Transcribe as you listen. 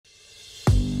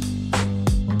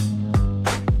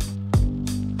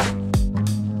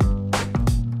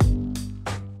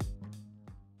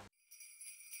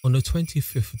On the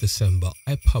 25th of December,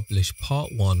 I published part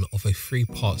 1 of a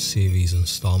 3-part series on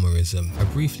Starmerism. I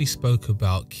briefly spoke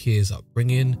about Keir's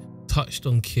upbringing, touched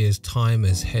on Keir's time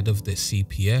as head of the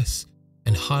CPS,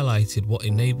 and highlighted what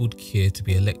enabled Keir to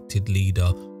be elected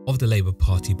leader of the Labour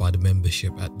Party by the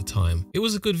membership at the time. It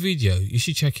was a good video, you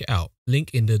should check it out,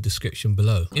 link in the description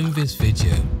below. In this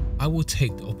video, I will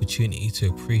take the opportunity to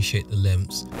appreciate the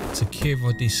lengths Sir Keir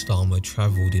Rodney Starmer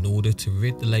travelled in order to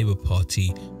rid the Labour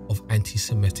Party of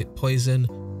anti-Semitic poison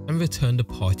and return the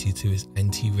party to its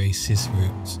anti-racist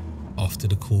roots after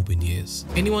the Corbyn years.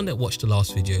 Anyone that watched the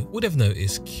last video would have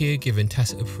noticed Keir giving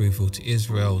tacit approval to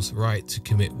Israel's right to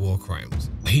commit war crimes.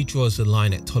 He draws the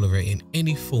line at tolerating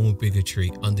any form of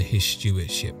bigotry under his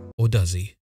stewardship, or does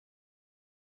he?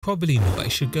 Probably not, but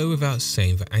it should go without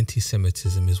saying that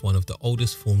anti-Semitism is one of the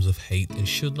oldest forms of hate and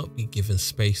should not be given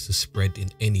space to spread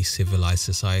in any civilized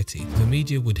society. The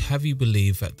media would have you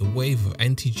believe that the wave of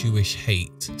anti-Jewish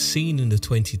hate seen in the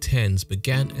 2010s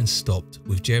began and stopped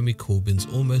with Jeremy Corbyn's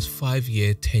almost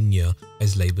 5-year tenure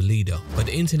as Labour leader. But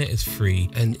the internet is free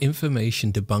and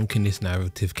information debunking this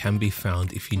narrative can be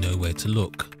found if you know where to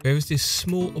look. There is this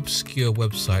small obscure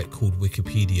website called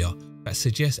Wikipedia that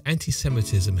suggests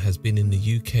anti-Semitism has been in the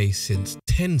UK since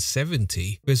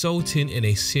 1070, resulting in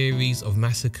a series of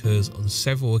massacres on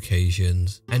several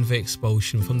occasions and the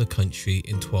expulsion from the country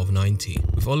in 1290,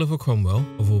 with Oliver Cromwell,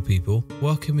 of all people,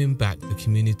 welcoming back the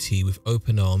community with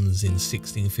open arms in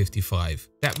 1655.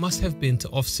 That must have been to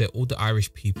offset all the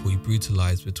Irish people he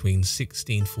brutalised between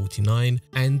 1649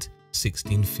 and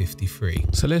 1653.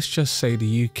 So let's just say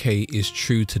the UK is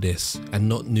true to this and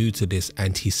not new to this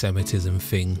anti-Semitism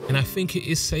thing. And I think it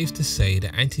is safe to say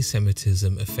that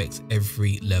anti-Semitism affects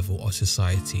every level of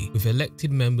society, with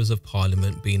elected members of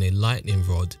parliament being a lightning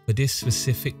rod for this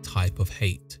specific type of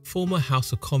hate. Former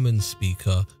House of Commons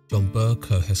Speaker John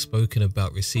Bercow has spoken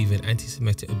about receiving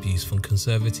anti-Semitic abuse from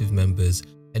Conservative members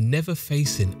and never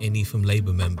facing any from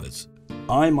Labour members.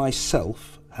 I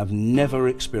myself have never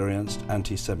experienced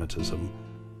anti-Semitism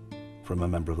from a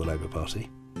member of the Labour Party,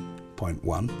 point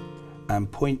 1.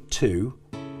 And point 2,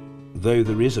 though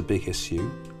there is a big issue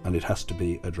and it has to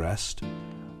be addressed,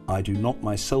 I do not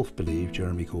myself believe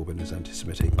Jeremy Corbyn is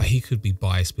anti-Semitic. But he could be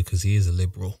biased because he is a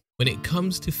liberal. When it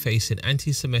comes to facing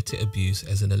anti-Semitic abuse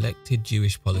as an elected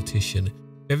Jewish politician,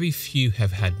 very few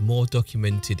have had more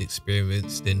documented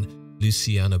experience than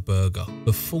Luciana Berger,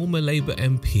 the former Labour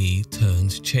MP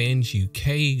turned Change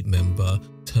UK member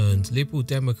turned Liberal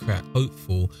Democrat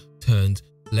hopeful turned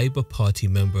Labour Party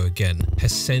member again,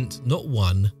 has sent not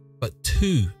 1 but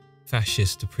 2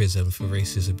 fascists to prison for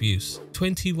racist abuse.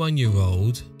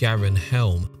 21-year-old Garen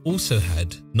Helm also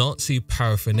had Nazi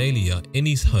paraphernalia in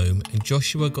his home, and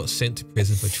Joshua got sent to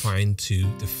prison for trying to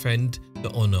defend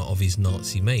the honour of his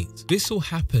Nazi mate. This all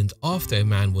happened after a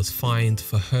man was fined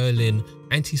for hurling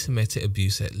anti-Semitic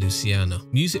abuse at Luciana.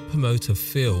 Music promoter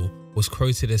Phil was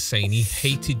quoted as saying he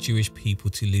hated Jewish people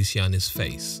to Luciana's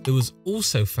face. It was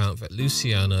also found that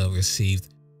Luciana received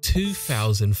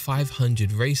 2,500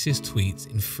 racist tweets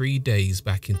in 3 days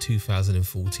back in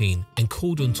 2014 and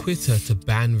called on Twitter to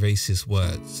ban racist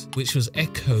words, which was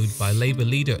echoed by Labour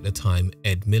leader at the time,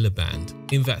 Ed Miliband.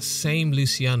 In that same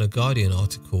Luciana Guardian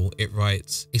article, it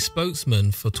writes, a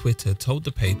spokesman for Twitter told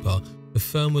the paper the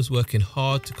firm was working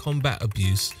hard to combat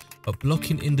abuse, but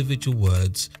blocking individual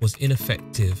words was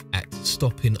ineffective at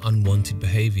stopping unwanted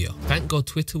behaviour. Thank God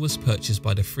Twitter was purchased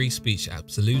by the free speech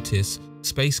absolutist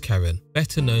Space Karen,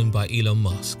 better known by Elon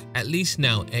Musk. At least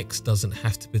now X doesn't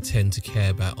have to pretend to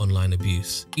care about online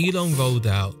abuse. Elon rolled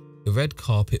out the red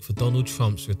carpet for Donald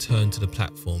Trump's return to the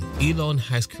platform. Elon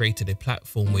has created a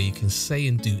platform where you can say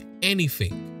and do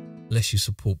anything unless you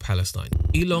support Palestine.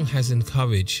 Elon has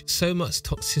encouraged so much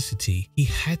toxicity, he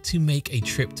had to make a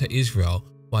trip to Israel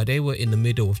while they were in the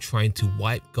middle of trying to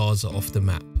wipe Gaza off the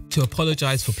map to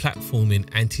apologise for platforming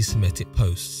anti-Semitic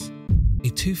posts. A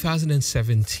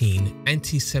 2017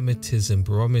 anti-Semitism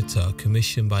barometer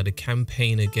commissioned by the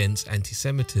Campaign Against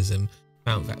Anti-Semitism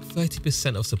found that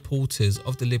 30% of supporters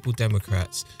of the Liberal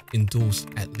Democrats endorsed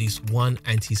at least one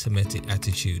anti-Semitic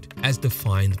attitude, as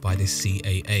defined by the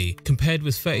CAA, compared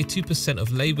with 32%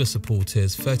 of Labour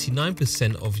supporters,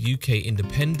 39% of UK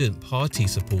Independent Party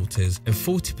supporters, and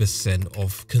 40%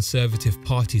 of Conservative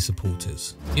Party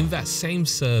supporters. In that same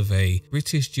survey,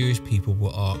 British Jewish people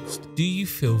were asked, do you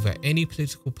feel that any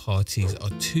political parties are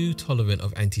too tolerant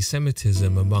of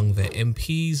anti-Semitism among their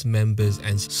MPs, members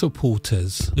and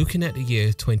supporters? Looking at the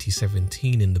year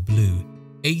 2017 in the blue,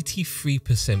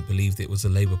 83% believed it was the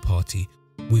Labour Party,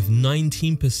 with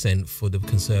 19% for the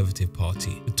Conservative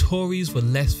Party. The Tories were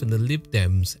less than the Lib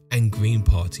Dems and Green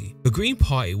Party. The Green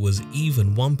Party was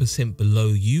even 1% below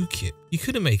UKIP. You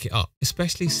couldn't make it up,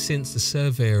 especially since the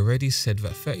survey already said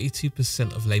that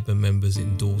 32% of Labour members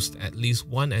endorsed at least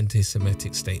one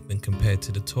anti-Semitic statement compared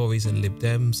to the Tories and Lib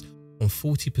Dems on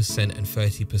 40% and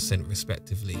 30%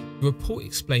 respectively. The report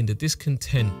explained that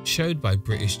discontent showed by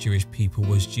British Jewish people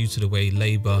was due to the way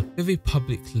Labour very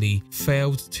publicly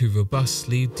failed to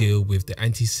robustly deal with the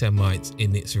anti-Semites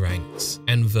in its ranks,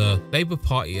 and the Labour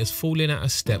Party has fallen out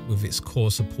of step with its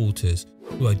core supporters,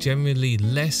 who are generally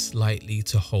less likely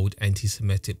to hold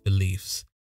anti-Semitic beliefs.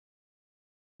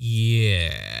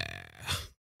 Yeah.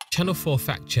 Channel 4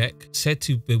 Fact Check said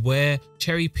to beware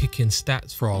cherry-picking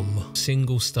stats from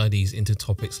single studies into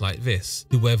topics like this,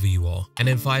 whoever you are, and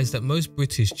advised that most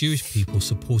British Jewish people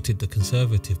supported the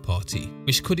Conservative Party,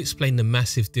 which could explain the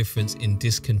massive difference in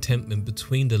discontentment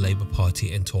between the Labour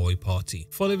Party and Tory Party.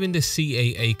 Following the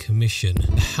CAA Commission,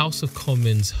 the House of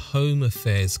Commons Home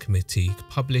Affairs Committee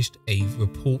published a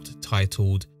report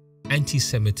titled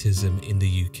Antisemitism in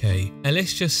the UK. And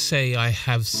let's just say I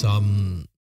have some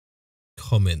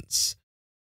comments.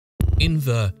 In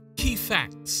the Key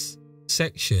Facts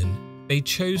section, they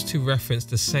chose to reference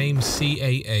the same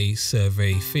CAA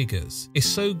survey figures. It's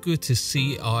so good to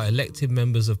see our elected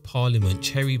members of parliament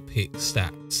cherry pick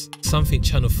stats, something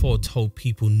Channel 4 told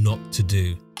people not to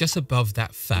do. Just above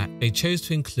that fact, they chose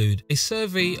to include a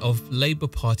survey of Labour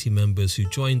Party members who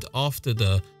joined after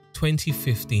the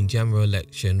 2015 general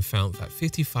election found that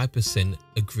 55%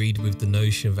 agreed with the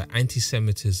notion that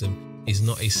anti-Semitism is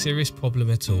not a serious problem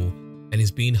at all and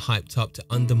is being hyped up to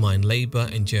undermine Labour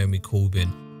and Jeremy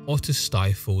Corbyn or to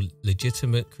stifle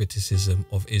legitimate criticism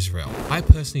of Israel. I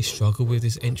personally struggle with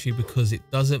this entry because it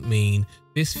doesn't mean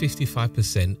this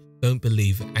 55% don't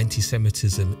believe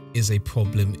anti-Semitism is a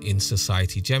problem in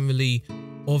society generally,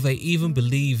 or they even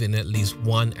believe in at least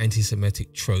one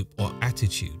anti-Semitic trope or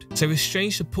attitude. So it's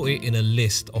strange to put it in a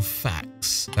list of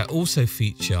facts that also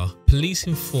feature police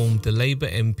informed the Labour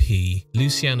MP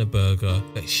Luciana Berger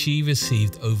that she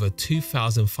received over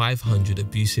 2,500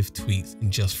 abusive tweets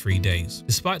in just 3 days.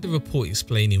 Despite the report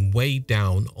explaining way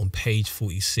down on page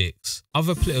 46,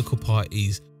 other political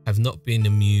parties have not been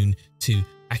immune to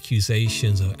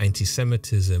accusations of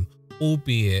anti-Semitism,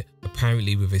 albeit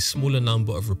apparently with a smaller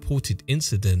number of reported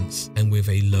incidents and with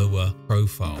a lower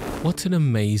profile. What an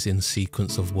amazing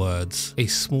sequence of words. A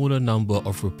smaller number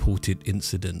of reported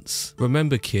incidents.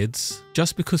 Remember kids,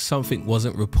 just because something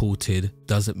wasn't reported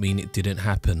doesn't mean it didn't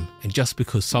happen. And just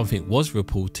because something was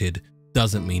reported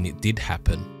doesn't mean it did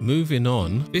happen. Moving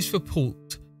on, this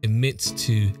report admits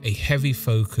to a heavy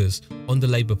focus on the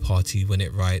Labour Party when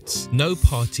it writes, "No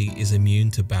party is immune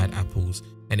to bad apples,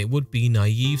 and it would be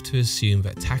naive to assume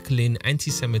that tackling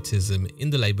anti-Semitism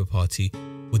in the Labour Party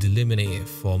would eliminate it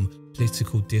from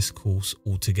political discourse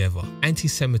altogether.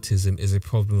 Anti-Semitism is a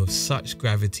problem of such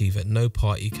gravity that no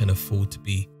party can afford to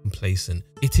be complacent.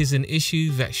 It is an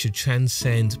issue that should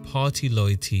transcend party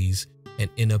loyalties and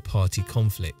inner party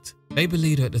conflict." Labour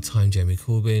leader at the time, Jeremy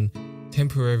Corbyn,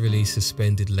 temporarily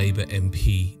suspended Labour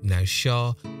MP Naz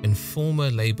Shah and former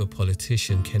Labour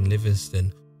politician Ken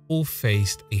Livingstone all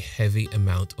faced a heavy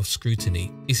amount of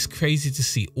scrutiny. It's crazy to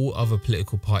see all other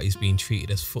political parties being treated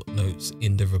as footnotes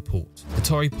in the report. The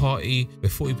Tory party, where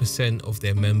 40% of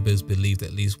their members believed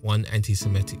at least one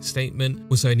anti-Semitic statement,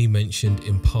 was only mentioned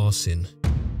in passing.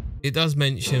 It does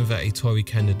mention that a Tory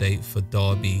candidate for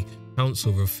Derby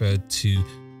Council referred to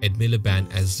Ed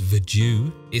Miliband as the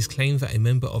Jew. It's claimed that a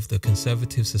member of the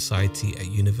Conservative Society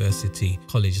at University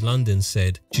College London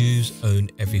said, "Jews own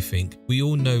everything. We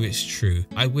all know it's true.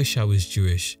 I wish I was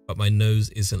Jewish, but my nose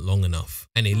isn't long enough."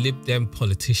 And a Lib Dem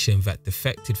politician that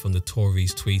defected from the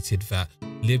Tories tweeted that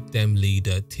Lib Dem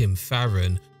leader Tim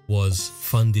Farron was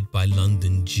funded by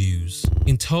London Jews.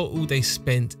 In total, they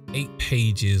spent 8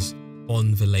 pages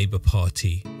on the Labour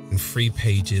Party and 3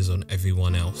 pages on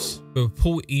everyone else. The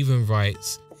report even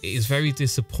writes, "It is very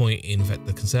disappointing that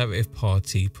the Conservative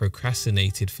Party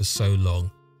procrastinated for so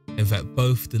long and that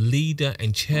both the leader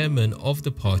and chairman of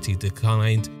the party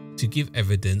declined to give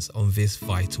evidence on this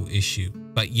vital issue."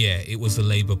 But yeah, it was the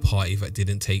Labour Party that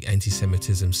didn't take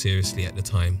anti-Semitism seriously at the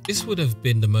time. This would have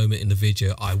been the moment in the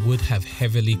video I would have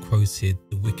heavily quoted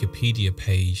the Wikipedia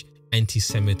page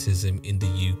Anti-Semitism in the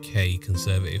UK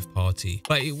Conservative Party.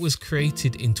 But it was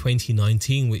created in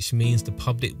 2019, which means the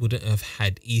public wouldn't have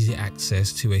had easy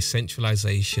access to a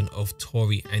centralisation of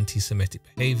Tory anti-Semitic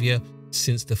behaviour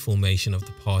since the formation of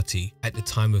the party, at the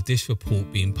time of this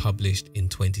report being published in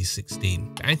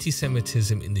 2016.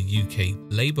 Anti-Semitism in the UK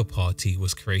Labour Party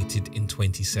was created in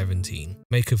 2017.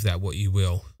 Make of that what you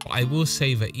will. But I will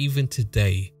say that even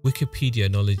today, Wikipedia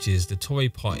acknowledges the Tory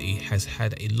party has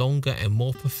had a longer and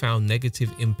more profound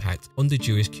negative impact on the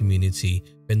Jewish community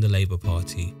than the Labour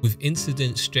Party, with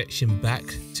incidents stretching back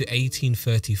to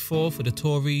 1834 for the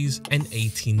Tories and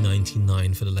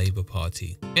 1899 for the Labour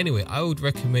Party. Anyway, I would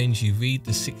recommend you read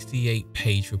the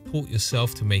 68-page report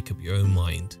yourself to make up your own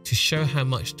mind. To show how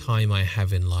much time I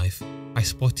have in life, I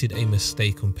spotted a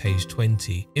mistake on page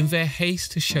 20. In their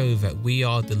haste to show that we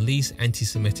are the least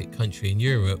anti-Semitic country in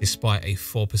Europe, despite a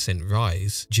 4%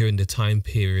 rise during the time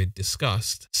period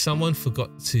discussed, someone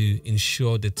forgot to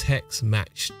ensure the text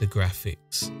matched the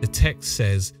graphics. The text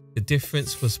says the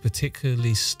difference was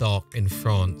particularly stark in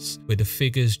France, where the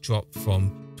figures dropped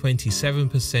from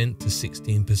 27% to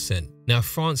 16%. Now,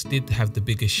 France did have the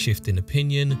biggest shift in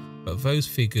opinion, but those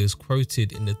figures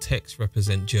quoted in the text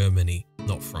represent Germany,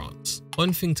 not France.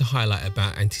 One thing to highlight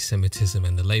about anti-Semitism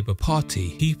and the Labour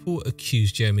Party: people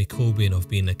accuse Jeremy Corbyn of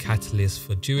being a catalyst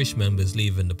for Jewish members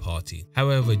leaving the party.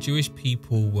 However, Jewish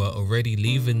people were already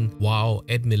leaving while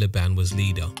Ed Miliband was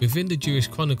leader. Within the Jewish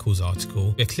Chronicles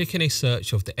article, we're clicking a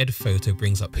search of the Ed photo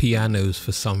brings up pianos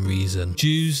for some reason.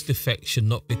 Jews defection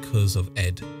not because of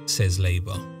Ed, says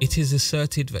Labour. It is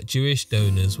asserted that Jewish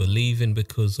donors were leaving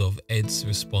because of Ed's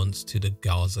response to the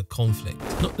Gaza conflict.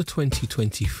 Not the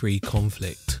 2023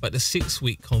 conflict, but the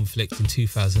 6-week conflict in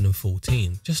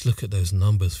 2014. Just look at those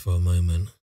numbers for a moment.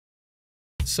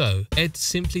 So, Ed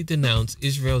simply denounced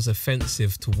Israel's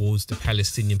offensive towards the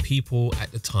Palestinian people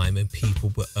at the time, and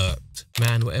people were irked.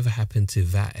 Man, whatever happened to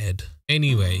that Ed?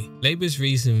 Anyway, Labour's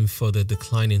reason for the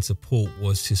decline in support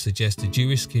was to suggest the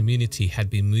Jewish community had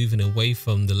been moving away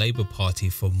from the Labour Party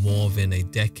for more than a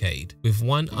decade, with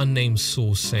one unnamed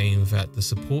source saying that the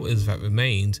supporters that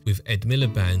remained with Ed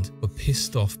Miliband were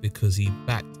pissed off because he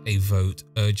backed a vote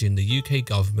urging the UK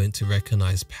government to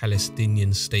recognise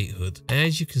Palestinian statehood. And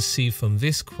as you can see from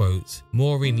this quote,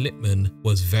 Maureen Lipman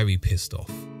was very pissed off.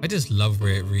 I just love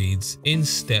where it reads, "In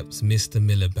steps Mr.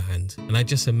 Miliband," and I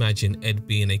just imagine Ed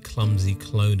being a clumsy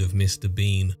clone of Mr.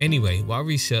 Bean. Anyway, while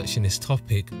researching this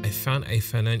topic, I found a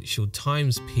Financial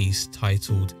Times piece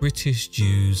titled "British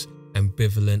Jews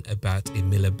Ambivalent About a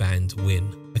Miliband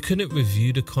Win." I couldn't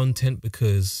review the content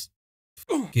because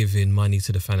giving money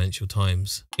to the Financial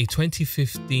Times. A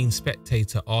 2015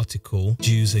 Spectator article,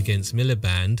 "Jews Against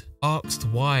Miliband," asked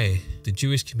why the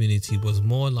Jewish community was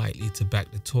more likely to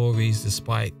back the Tories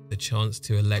despite the chance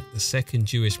to elect the second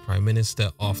Jewish Prime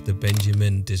Minister after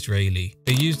Benjamin Disraeli.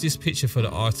 They used this picture for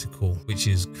the article, which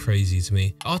is crazy to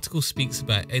me. The article speaks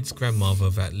about Ed's grandmother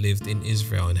that lived in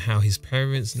Israel and how his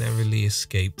parents narrowly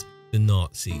escaped the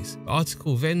Nazis. The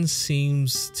article then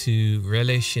seems to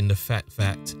relish in the fact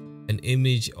that an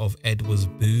image of Ed was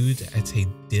booed at a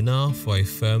dinner for a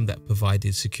firm that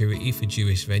provided security for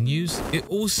Jewish venues. It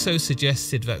also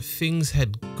suggested that things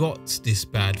had got this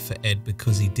bad for Ed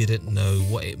because he didn't know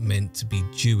what it meant to be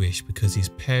Jewish, because his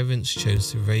parents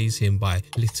chose to raise him by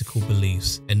political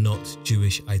beliefs and not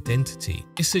Jewish identity.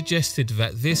 It suggested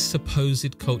that this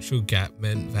supposed cultural gap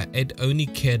meant that Ed only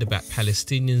cared about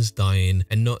Palestinians dying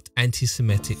and not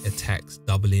anti-Semitic attacks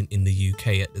doubling in the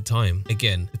UK at the time.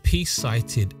 Again, the piece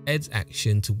cited Ed's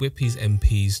action to whip his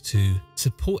MPs to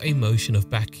support a motion of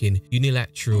backing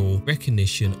unilateral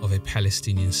recognition of a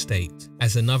Palestinian state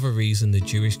as another reason the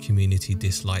Jewish community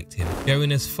disliked him,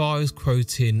 going as far as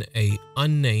quoting a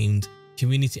unnamed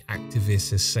community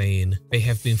activist as saying they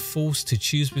have been forced to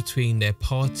choose between their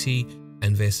party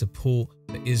and their support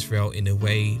for Israel in a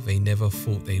way they never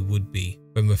thought they would be,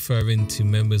 when referring to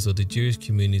members of the Jewish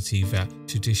community that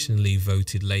traditionally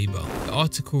voted Labour. The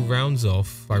article rounds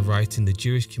off by writing the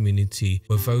Jewish community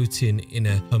were voting in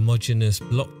a homogenous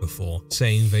bloc before,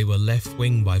 saying they were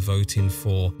left-wing by voting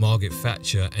for Margaret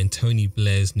Thatcher and Tony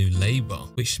Blair's new Labour,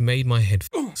 which made my head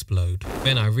explode.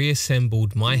 Then I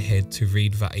reassembled my head to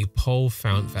read that a poll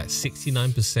found that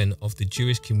 69% of the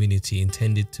Jewish community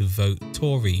intended to vote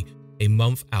Tory a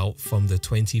month out from the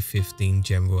 2015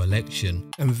 general election.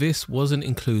 And this wasn't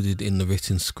included in the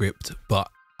written script, but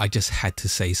I just had to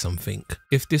say something.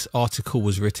 If this article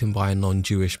was written by a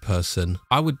non-Jewish person,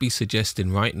 I would be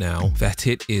suggesting right now that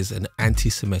it is an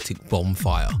anti-Semitic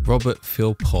bonfire. Robert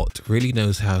Philpott really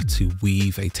knows how to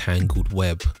weave a tangled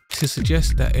web. To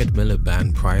suggest that Ed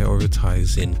Miliband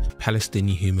prioritizing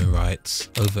Palestinian human rights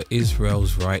over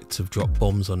Israel's right to drop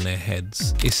bombs on their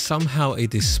heads is somehow a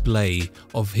display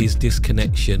of his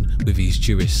disconnection with his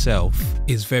Jewish self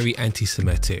is very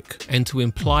anti-Semitic, and to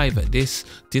imply that this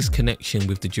disconnection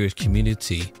with the Jewish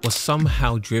community was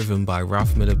somehow driven by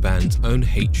Ralph Miliband's own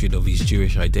hatred of his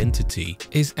Jewish identity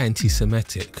is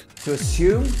anti-Semitic. To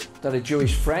assume that a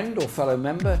Jewish friend or fellow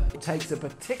member takes a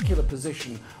particular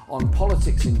position on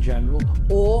politics in general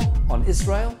or on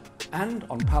Israel and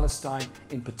on Palestine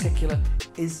in particular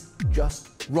is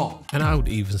just wrong. And I would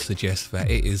even suggest that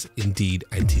it is indeed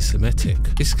anti-Semitic.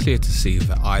 It's clear to see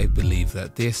that I believe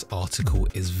that this article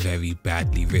is very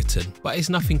badly written, but it's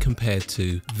nothing compared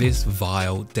to this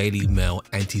vile Daily Mail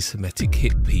anti-Semitic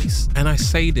hit piece. And I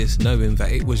say this knowing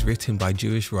that it was written by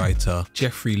Jewish writer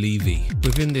Jeremy Levy.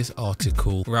 Within this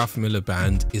article, Ralph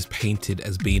Miliband is painted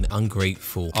as being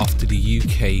ungrateful after the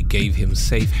UK gave him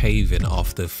safe haven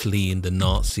after fleeing the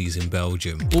Nazis in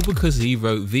Belgium, all because he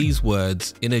wrote these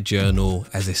words in a journal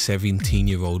as a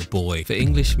 17-year-old boy. The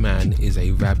Englishman is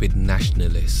a rabid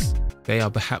nationalist. They are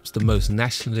perhaps the most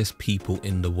nationalist people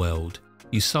in the world.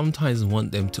 You sometimes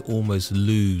want them to almost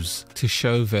lose to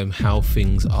show them how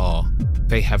things are.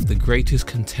 They have the greatest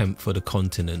contempt for the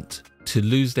continent. To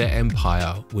lose their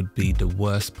empire would be the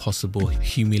worst possible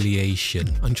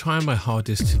humiliation. I'm trying my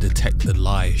hardest to detect the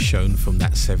lie shown from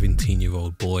that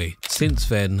 17-year-old boy. Since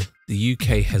then, the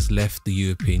UK has left the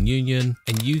European Union,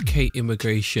 and UK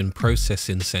immigration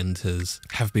processing centres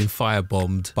have been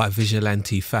firebombed by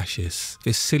vigilante fascists.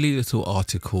 This silly little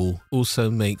article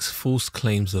also makes false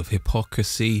claims of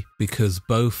hypocrisy because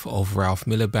both of Ralph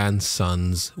Miliband's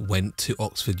sons went to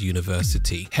Oxford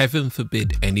University. Heaven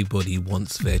forbid anybody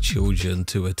wants their children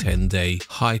to attend a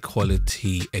high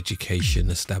quality education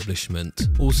establishment.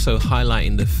 Also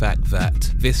highlighting the fact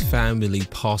that this family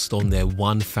passed on their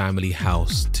one family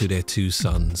house to their two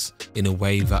sons in a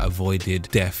way that avoided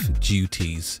death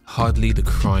duties. Hardly the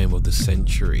crime of the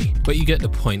century. But you get the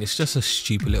point, it's just a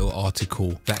stupid little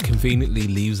article that conveniently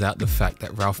leaves out the fact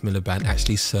that Ralph Miliband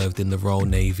actually served in the Royal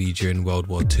Navy during World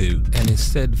War II. And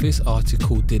instead, this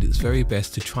article did its very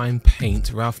best to try and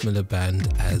paint Ralph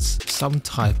Miliband as some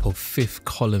type of fifth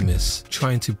columnist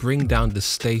trying to bring down the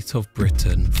state of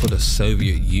Britain for the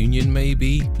Soviet Union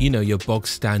maybe? You know, your bog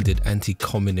standard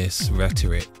anti-communist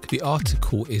rhetoric. The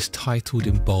article is titled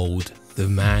in bold, "The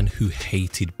Man Who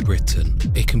Hated Britain,"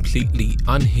 a completely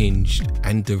unhinged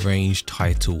and deranged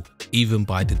title, even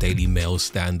by the Daily Mail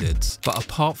standards. But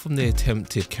apart from the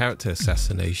attempted character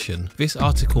assassination, this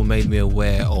article made me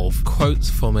aware of quotes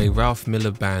from a Ralph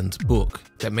Miliband book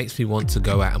that makes me want to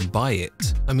go out and buy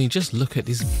it. I mean, just look at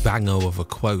this banger of a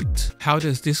quote. How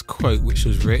does this quote, which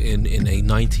was written in a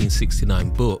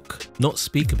 1969 book, not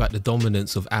speak about the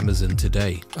dominance of Amazon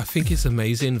today? I think it's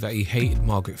amazing that he hated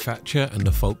Margaret Thatcher and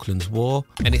the Falklands War,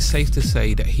 and it's safe to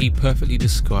say that he perfectly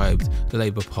described the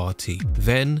Labour Party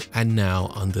then and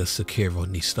now under Sir Keir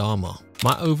Rodney Starmer.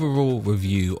 My overall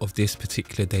review of this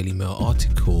particular Daily Mail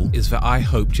article is that I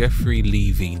hope Jeremy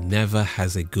Levy never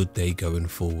has a good day going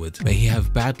forward. May he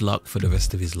have bad luck for the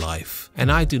rest of his life.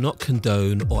 And I do not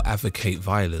condone or advocate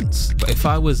violence, but if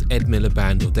I was Ed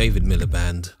Miliband or David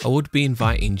Miliband, I would be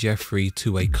inviting Jeremy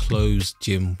to a closed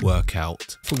gym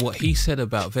workout for what he said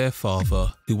about their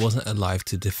father who wasn't alive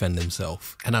to defend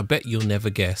himself. And I bet you'll never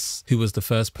guess who was the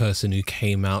first person who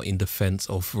came out in defense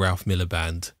of Ralph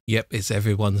Miliband. Yep, it's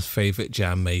everyone's favourite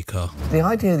jam maker. The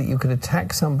idea that you could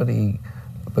attack somebody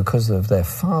because of their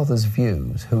father's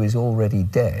views who is already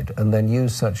dead and then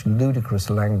use such ludicrous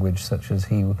language such as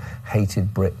he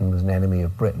hated Britain, was an enemy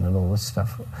of Britain and all this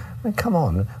stuff. I mean, come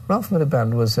on. Ralph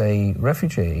Miliband was a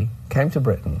refugee, came to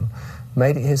Britain,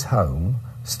 made it his home,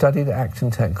 studied at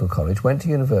Acton Technical College, went to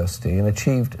university and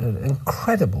achieved an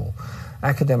incredible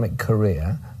academic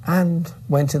career and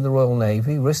went in the Royal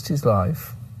Navy, risked his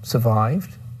life,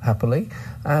 survived happily,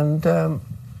 and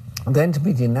then to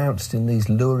be denounced in these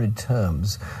lurid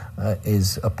terms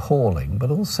is appalling,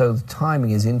 but also the timing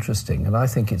is interesting, and I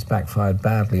think it's backfired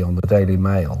badly on the Daily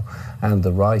Mail and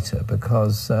the writer,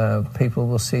 because people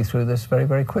will see through this very,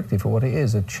 very quickly for what it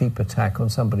is, a cheap attack on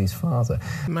somebody's father.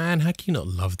 Man, how can you not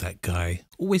love that guy?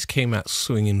 Always came out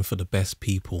swinging for the best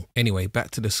people. Anyway, back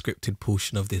to the scripted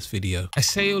portion of this video. I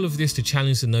say all of this to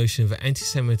challenge the notion that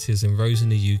anti-Semitism rose in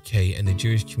the UK and the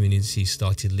Jewish community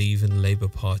started leaving the Labour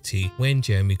Party when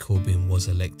Jeremy Corbyn was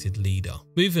elected leader.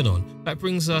 Moving on, that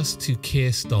brings us to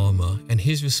Keir Starmer and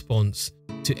his response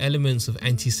to elements of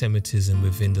anti-Semitism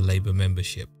within the Labour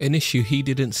membership, an issue he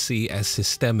didn't see as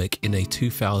systemic in a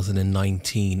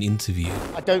 2019 interview.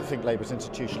 I don't think Labour's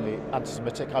institutionally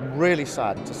anti-Semitic. I'm really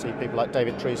sad to see people like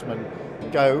David Treisman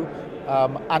go,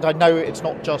 and I know it's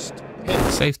not just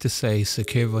him. Safe to say, Sir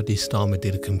Keir Rodney Starmer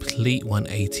did a complete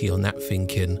 180 on that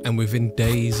thinking, and within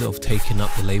days of taking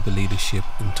up the Labour leadership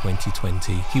in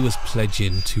 2020, he was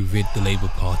pledging to rid the Labour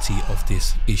Party of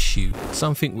this issue,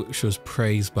 something which was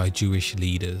praised by Jewish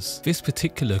leaders. This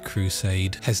particular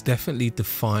crusade has definitely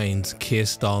defined Keir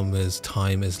Starmer's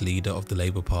time as leader of the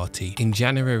Labour Party. In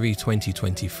January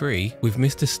 2023, with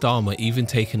Mr Starmer even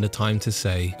taking the time to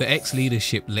say the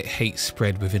ex-leadership let hate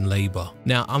spread within Labour.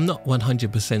 Now, I'm not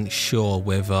 100% sure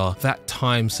whether that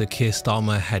time Sir Keir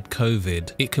Starmer had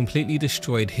COVID, it completely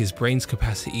destroyed his brain's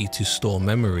capacity to store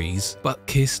memories, but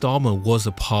Keir Starmer was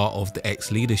a part of the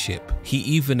ex-leadership. He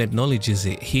even acknowledges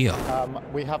it here.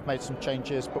 We have made some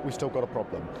changes, but we've still got a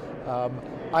problem.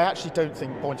 I actually don't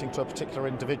think pointing to a particular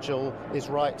individual is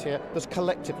right here. There's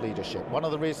collective leadership. One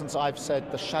of the reasons I've said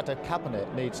the shadow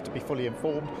cabinet needs to be fully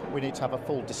informed, we need to have a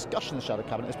full discussion in the shadow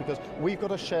cabinet, is because we've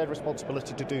got a shared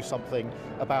responsibility to do something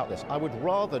about this. I would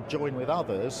rather join with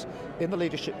others in the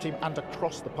leadership team and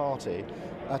across the party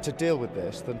to deal with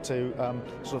this than to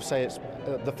sort of say it's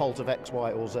the fault of X,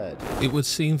 Y or Z. It would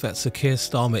seem that Sir Keir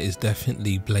Starmer is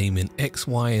definitely blaming X,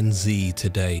 Y and Z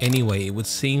today. Anyway, it would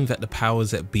seem that the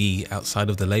powers that be outside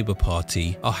of the Labour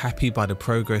Party are happy by the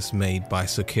progress made by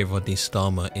Sir Keir Rodney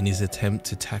Starmer in his attempt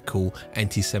to tackle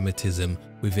anti-Semitism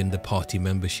within the party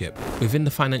membership. Within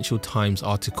the Financial Times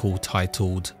article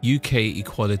titled UK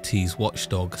Equalities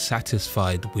Watchdog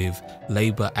Satisfied with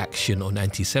Labour Action on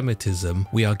Anti-Semitism,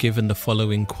 we are given the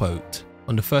following quote.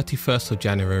 On the 31st of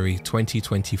January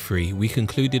 2023, we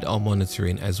concluded our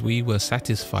monitoring as we were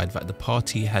satisfied that the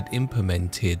party had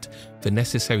implemented the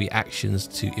necessary actions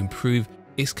to improve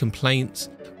its complaints,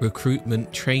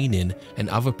 recruitment, training and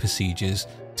other procedures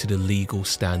to the legal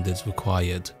standards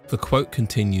required. The quote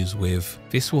continues with,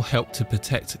 "This will help to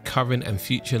protect current and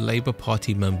future Labour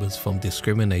Party members from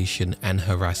discrimination and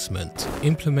harassment."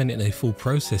 Implementing a full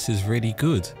process is really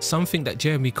good, something that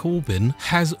Jeremy Corbyn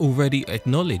has already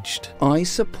acknowledged. I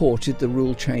supported the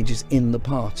rule changes in the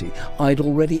party. I'd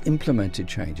already implemented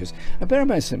changes. Now bear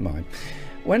this in mind,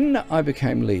 when I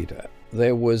became leader,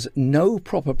 there was no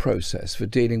proper process for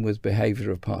dealing with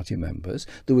behaviour of party members.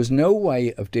 There was no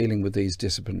way of dealing with these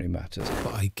disciplinary matters.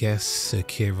 But I guess Sir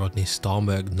Keir Rodney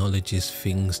Starmer acknowledges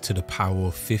things to the power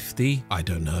of 50. I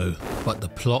don't know. But the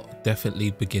plot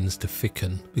definitely begins to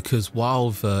thicken, because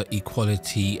while the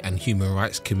Equality and Human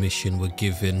Rights Commission were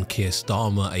giving Keir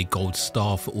Starmer a gold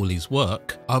star for all his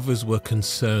work, others were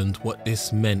concerned what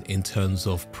this meant in terms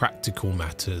of practical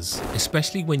matters,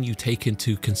 especially when you take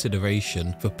into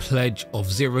consideration the pledge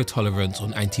of zero tolerance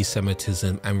on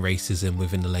anti-Semitism and racism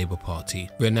within the Labour Party.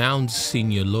 Renowned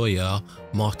senior lawyer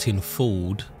Martin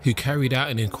Forde, who carried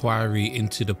out an inquiry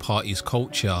into the party's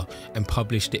culture and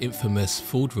published the infamous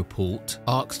Forde report,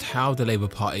 asked how the Labour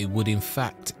Party would in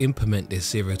fact implement this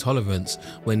zero tolerance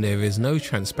when there is no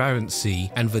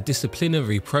transparency and the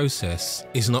disciplinary process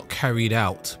is not carried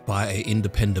out by an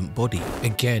independent body.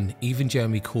 Again, even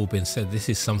Jeremy Corbyn said this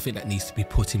is something that needs to be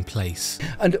put in place.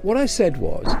 And what I said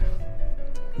was,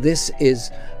 this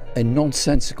is a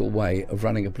nonsensical way of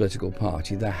running a political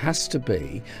party. There has to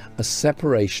be a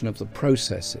separation of the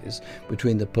processes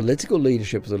between the political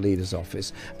leadership of the leader's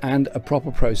office and a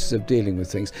proper process of dealing with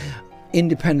things.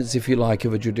 Independence, if you like,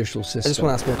 of a judicial system.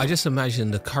 I just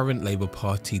imagine the current Labour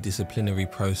Party disciplinary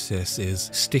process is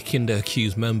sticking the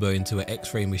accused member into an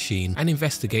X-ray machine and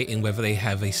investigating whether they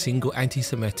have a single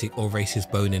anti-Semitic or racist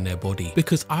bone in their body.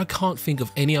 Because I can't think of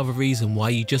any other reason why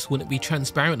you just wouldn't be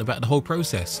transparent about the whole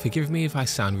process. Forgive me if I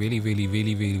sound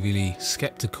really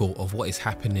skeptical of what is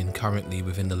happening currently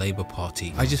within the Labour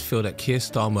Party. I just feel that Keir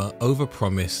Starmer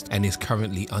overpromised and is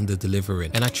currently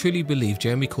under-delivering. And I truly believe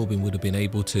Jeremy Corbyn would have been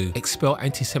able to expel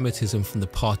anti-Semitism from the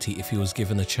party if he was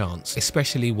given a chance,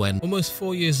 especially when almost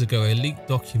 4 years ago a leaked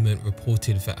document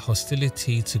reported that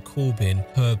hostility to Corbyn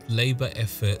curbed Labour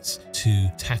efforts to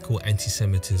tackle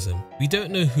anti-Semitism. We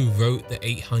don't know who wrote the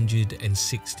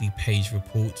 860-page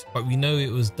report, but we know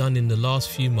it was done in the last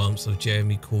few months of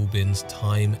Jeremy Corbyn's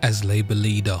time as Labour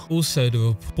leader. Also, the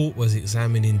report was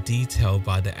examined in detail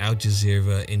by the Al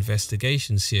Jazeera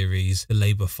investigation series, The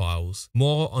Labour Files.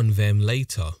 More on them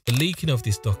later. The leaking of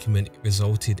this document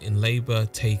resulted in Labour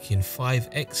taking 5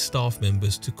 ex-staff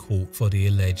members to court for the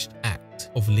alleged act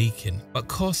of leaking. But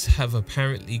costs have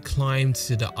apparently climbed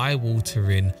to the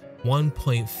eye-watering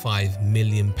 £1.5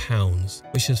 million,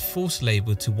 which has forced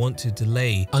Labour to want to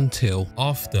delay until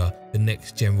after the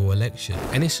next general election.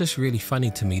 And it's just really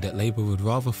funny to me that Labour would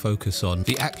rather focus on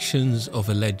the actions of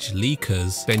alleged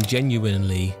leakers than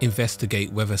genuinely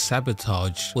investigate whether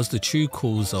sabotage was the true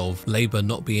cause of Labour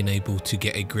not being able to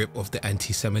get a grip of the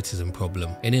anti-Semitism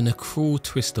problem. And in a cruel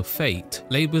twist of fate,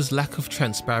 Labour's lack of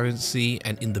transparency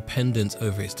and independence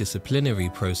over its disciplinary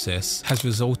process has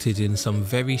resulted in some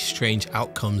very strange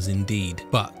outcomes indeed.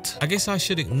 But I guess I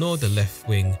should ignore the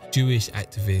left-wing Jewish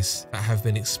activists that have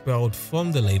been expelled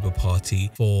from the Labour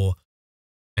Party for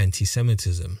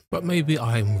anti-Semitism. But maybe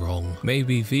I'm wrong.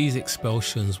 Maybe these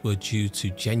expulsions were due to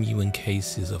genuine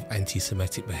cases of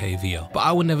anti-Semitic behaviour. But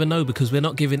I will never know because we're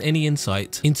not given any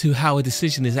insight into how a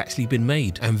decision has actually been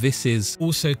made. And this is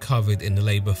also covered in the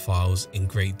Labour files in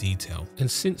great detail. And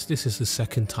since this is the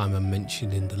second time I'm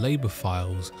mentioning the Labour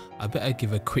files, I better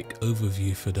give a quick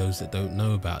overview for those that don't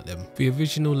know about them. The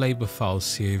original Labour Files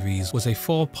series was a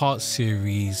 4-part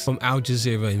series from Al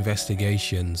Jazeera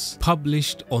Investigations,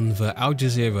 published on the Al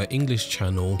Jazeera English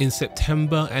channel in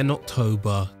September and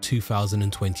October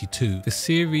 2022. The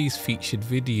series featured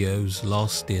videos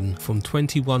lasting from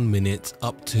 21 minutes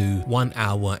up to 1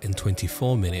 hour and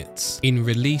 24 minutes. In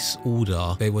release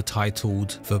order, they were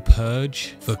titled The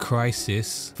Purge, The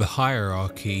Crisis, The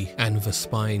Hierarchy, and The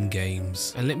Spying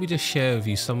Games. And let me just share with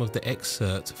you some of the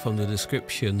excerpts from the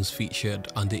descriptions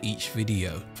featured under each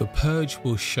video. The Purge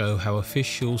will show how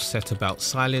officials set about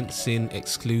silencing,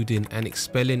 excluding, and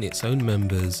expelling its own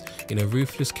members in a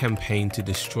ruthless campaign to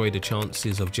destroy the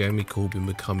chances of Jeremy Corbyn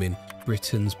becoming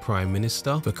Britain's Prime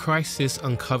Minister. The Crisis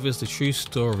uncovers the true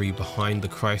story behind the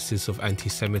crisis of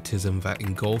anti-Semitism that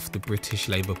engulfed the British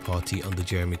Labour Party under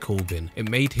Jeremy Corbyn. It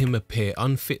made him appear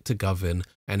unfit to govern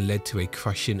and led to a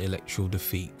crushing electoral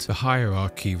defeat. The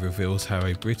Hierarchy reveals how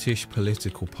a British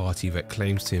political party that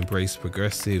claims to embrace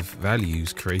progressive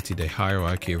values created a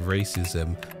hierarchy of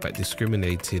racism that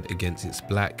discriminated against its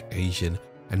Black, Asian,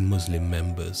 and Muslim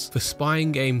members. The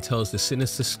Spying Game tells the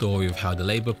sinister story of how the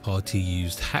Labour Party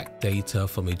used hacked data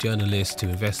from a journalist to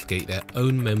investigate their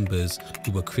own members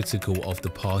who were critical of the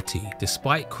party.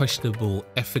 Despite questionable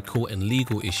ethical and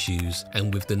legal issues,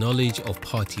 and with the knowledge of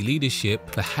party leadership,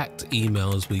 the hacked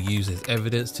emails were used as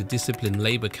evidence to discipline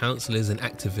Labour councillors and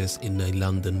activists in the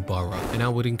London borough. And I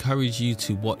would encourage you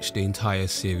to watch the entire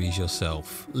series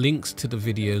yourself. Links to the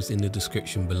videos in the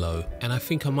description below. And I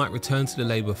think I might return to the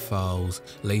Labour files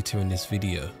later in this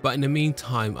video. But in the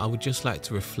meantime, I would just like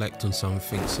to reflect on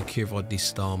something Sir Keir Rodney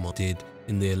Starmer did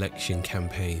in the election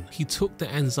campaign. He took the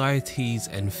anxieties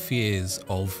and fears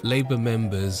of Labour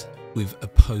members with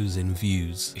opposing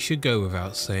views. It should go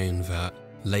without saying that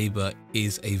Labour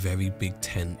is a very big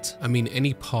tent. I mean,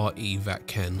 any party that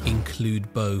can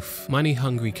include both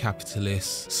money-hungry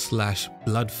capitalists /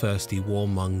 bloodthirsty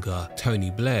warmonger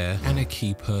Tony Blair and a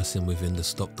key person within the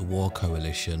Stop the War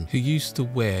coalition who used to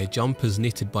wear jumpers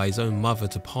knitted by his own mother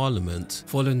to Parliament,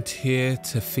 volunteer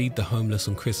to feed the homeless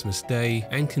on Christmas Day,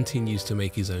 and continues to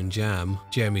make his own jam,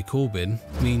 Jeremy Corbyn,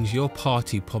 means your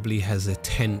party probably has a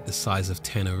tent the size of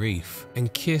Tenerife.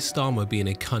 And Keir Starmer, being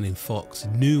a cunning fox,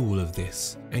 knew all of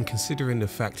this. And considering the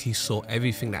fact he saw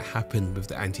everything that happened with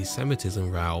the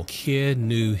anti-Semitism row, Keir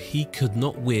knew he could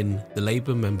not win the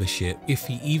Labour membership if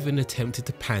he even attempted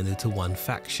to pander to one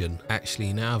faction.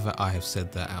 Actually, now that I have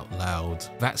said that out loud,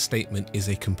 that statement is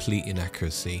a complete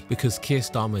inaccuracy, because Keir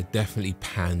Starmer definitely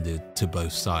pandered to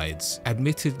both sides,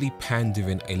 admittedly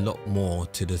pandering a lot more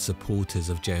to the supporters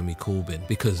of Jeremy Corbyn,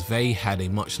 because they had a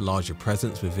much larger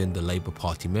presence within the Labour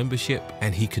Party membership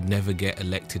and he could never get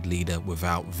elected leader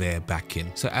without their backing.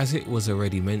 So as it was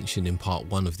already mentioned in part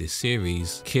 1 of this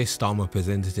series, Keir Starmer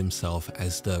presented himself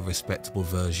as the respectable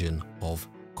version of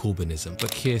Corbynism,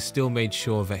 but Keir still made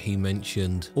sure that he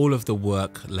mentioned all of the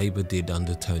work Labour did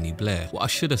under Tony Blair. What I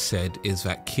should have said is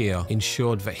that Keir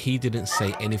ensured that he didn't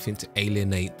say anything to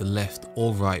alienate the left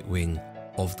or right wing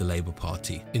of the Labour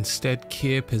Party. Instead,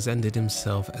 Keir presented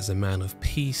himself as a man of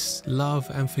peace, love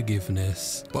and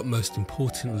forgiveness, but most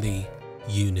importantly,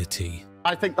 unity.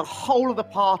 I think the whole of the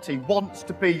party wants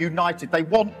to be united. They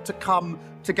want to come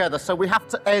together. So we have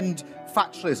to end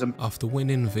factionalism. After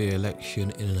winning the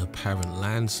election in an apparent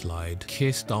landslide,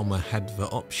 Keir Starmer had the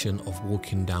option of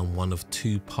walking down one of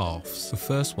two paths. The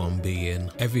first one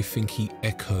being everything he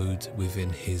echoed within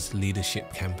his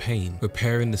leadership campaign,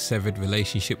 repairing the severed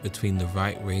relationship between the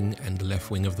right wing and the left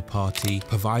wing of the party,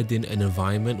 providing an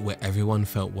environment where everyone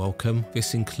felt welcome.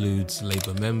 This includes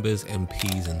Labour members,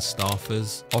 MPs and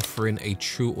staffers, offering a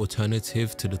true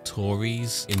alternative to the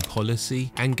Tories in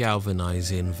policy and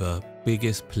galvanising the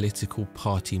biggest political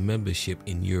party membership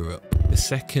in Europe. The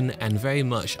second and very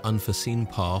much unforeseen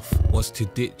path was to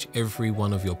ditch every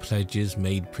one of your pledges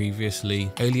made previously,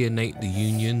 alienate the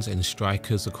unions and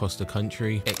strikers across the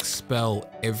country, expel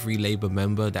every Labour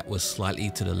member that was slightly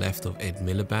to the left of Ed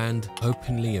Miliband,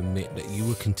 openly admit that you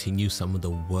would continue some of the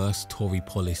worst Tory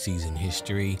policies in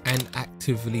history, and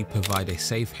actively provide a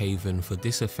safe haven for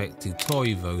disaffected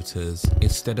Tory voters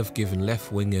instead of giving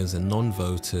left-wingers and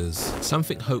non-voters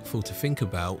something hopeful to think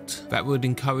about that would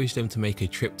encourage them to make a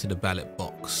trip to the ballot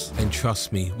box. And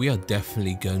trust me, we are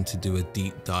definitely going to do a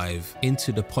deep dive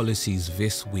into the policies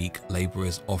this week Labour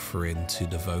is offering to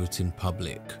the voting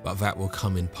public, but that will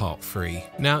come in part 3.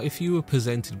 Now, if you were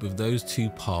presented with those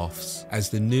two paths as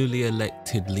the newly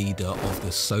elected leader of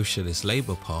the Socialist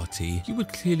Labour Party, you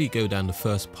would clearly go down the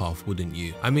first path, wouldn't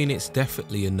you? I mean, it's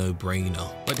definitely a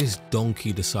no-brainer, but this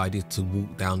donkey decided to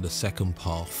walk down the second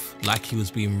path like he was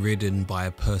being ridden by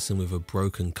a person with a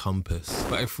broken compass.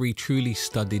 But if we truly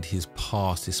studied his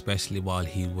past, especially while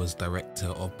he was Director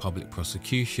of Public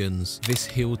Prosecutions, this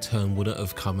heel turn wouldn't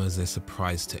have come as a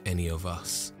surprise to any of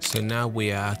us. So now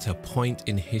we are at a point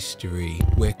in history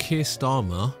where Keir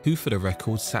Starmer, who for the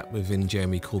record sat within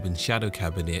Jeremy Corbyn's shadow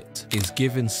cabinet, is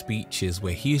giving speeches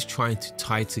where he is trying to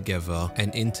tie together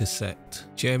and intersect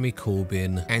Jeremy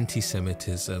Corbyn,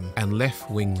 anti-Semitism and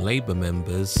left-wing Labour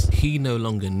members he no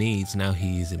longer needs now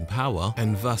he is in power,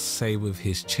 and thus say with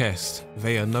his chest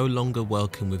they are no longer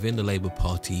welcome within the Labour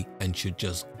Party and should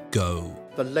just go.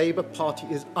 The Labour Party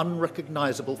is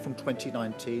unrecognisable from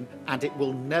 2019 and it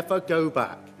will never go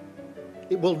back.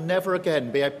 It will never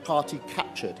again be a party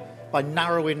captured by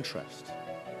narrow interest.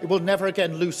 It will never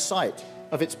again lose sight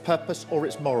of its purpose or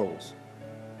its morals.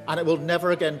 And it will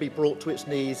never again be brought to its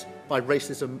knees by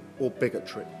racism or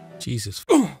bigotry. Jesus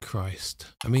Christ.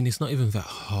 I mean, it's not even that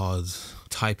hard.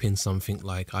 Type in something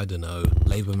like, I don't know,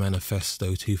 Labour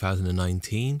Manifesto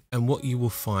 2019, and what you will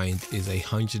find is a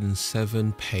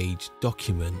 107-page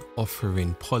document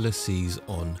offering policies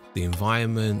on the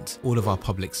environment, all of our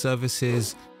public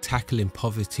services, tackling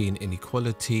poverty and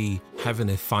inequality, having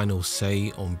a final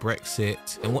say on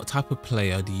Brexit, and what type of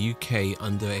player the UK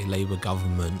under a Labour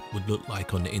government would look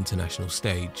like on the international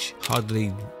stage.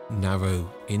 Hardly narrow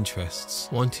interests.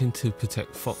 Wanting to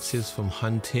protect foxes from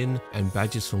hunting and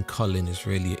badgers from culling is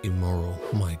really immoral.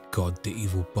 My God, the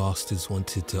evil bastards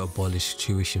wanted to abolish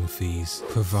tuition fees,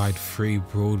 provide free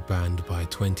broadband by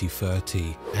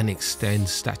 2030, and extend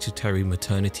statutory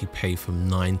maternity pay from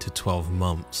 9 to 12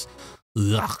 months.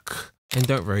 Yuck. And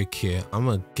don't worry, Keir, I'm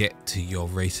gonna get to your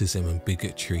racism and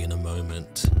bigotry in a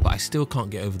moment. But I still can't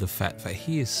get over the fact that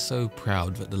he is so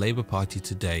proud that the Labour Party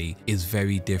today is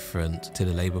very different to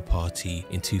the Labour Party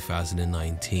in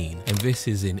 2019. And this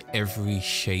is in every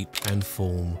shape and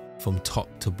form, from top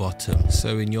to bottom.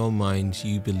 So in your mind,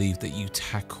 you believe that you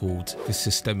tackled the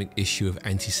systemic issue of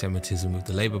anti-Semitism with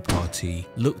the Labour Party,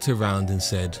 looked around and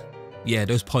said, yeah,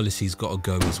 those policies gotta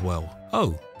go as well.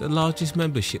 Oh, the largest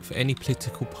membership for any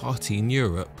political party in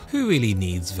Europe? Who really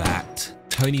needs that?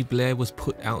 Tony Blair was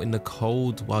put out in the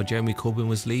cold while Jeremy Corbyn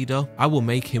was leader? I will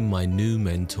make him my new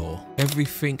mentor.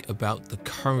 Everything about the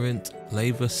current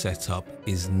Labour setup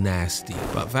is nasty,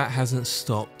 but that hasn't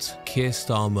stopped Keir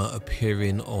Starmer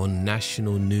appearing on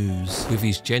national news with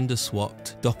his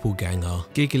gender-swapped doppelganger,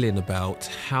 giggling about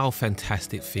how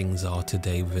fantastic things are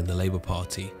today within the Labour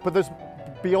Party. But there's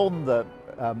beyond the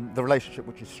relationship,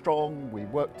 which is strong, we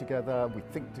work together, we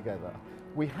think together.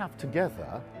 We have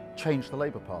together changed the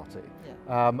Labour Party.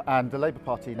 Yeah. And the Labour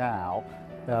Party now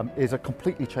is a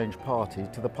completely changed party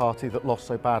to the party that lost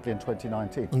so badly in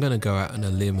 2019. I'm going to go out on a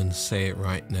limb and say it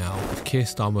right now. If Keir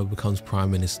Starmer becomes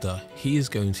Prime Minister, he is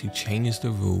going to change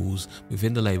the rules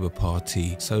within the Labour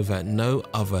Party so that no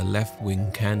other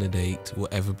left-wing candidate will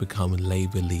ever become a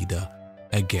Labour leader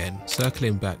again.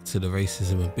 Circling back to the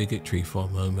racism and bigotry for a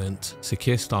moment, Sir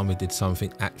Keir Starmer did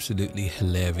something absolutely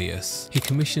hilarious. He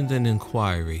commissioned an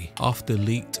inquiry after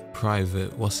leaked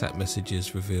private WhatsApp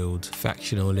messages revealed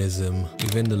factionalism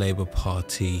within the Labour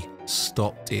Party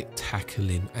stopped it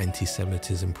tackling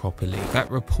anti-Semitism properly.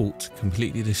 That report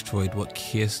completely destroyed what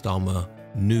Keir Starmer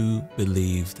knew,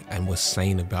 believed and was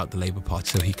saying about the Labour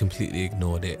Party, so he completely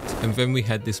ignored it. And then we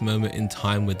had this moment in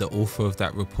time where the author of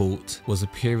that report was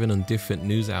appearing on different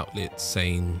news outlets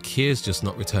saying, Keir's just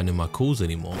not returning my calls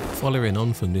anymore. Following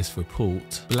on from this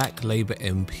report, black Labour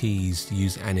MPs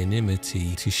used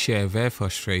anonymity to share their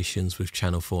frustrations with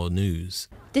Channel 4 News.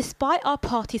 Despite our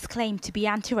party's claim to be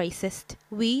anti-racist,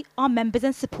 we, our members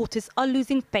and supporters, are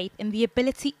losing faith in the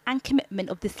ability and commitment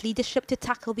of this leadership to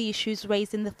tackle the issues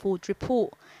raised in the Forde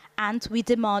report and we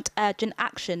demand urgent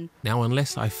action. Now,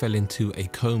 unless I fell into a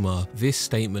coma, this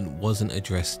statement wasn't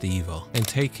addressed either. And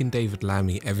taking David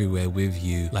Lammy everywhere with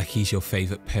you like he's your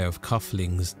favourite pair of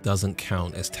cufflinks doesn't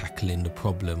count as tackling the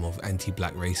problem of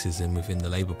anti-black racism within the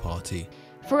Labour Party.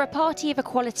 For a party of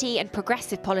equality and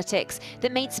progressive politics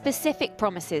that made specific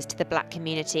promises to the black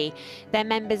community, their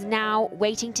members now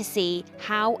waiting to see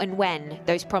how and when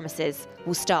those promises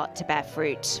will start to bear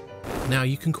fruit. Now,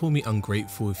 you can call me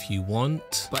ungrateful if you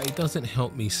want, but it doesn't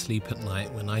help me sleep at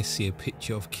night when I see a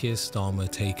picture of Keir Starmer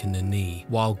taking a knee,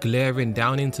 while glaring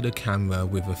down into the camera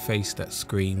with a face that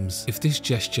screams, "If this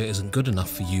gesture isn't good enough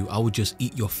for you, I will just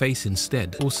eat your face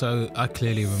instead." Also, I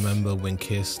clearly remember when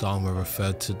Keir Starmer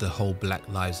referred to the whole Black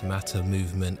Lives Matter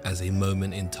movement as a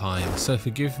moment in time, so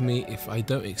forgive me if I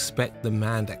don't expect the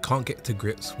man that can't get to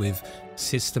grips with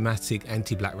systematic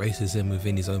anti-black racism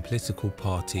within his own political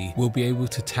party will be able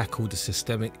to tackle the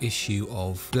systemic issue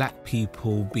of black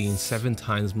people being 7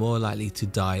 times more likely to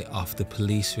die after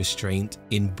police restraint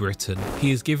in Britain.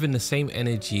 He is given the same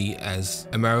energy as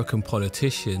American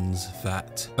politicians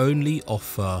that only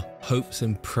offer hopes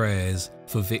and prayers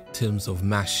for victims of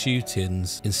mass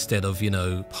shootings instead of,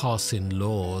 passing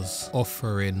laws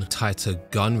offering tighter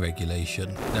gun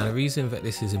regulation. Now, the reason that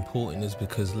this is important is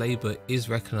because Labour is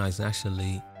recognised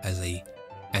nationally as a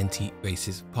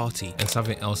anti-racist party. And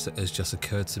something else that has just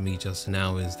occurred to me just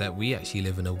now is that we actually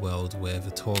live in a world where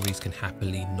the Tories can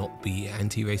happily not be an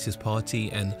anti-racist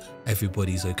party and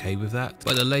everybody's okay with that.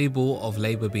 But the label of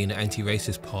Labour being an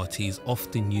anti-racist party is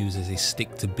often used as a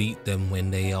stick to beat them when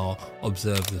they are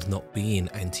observed as not being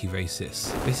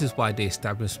anti-racist. This is why the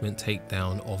establishment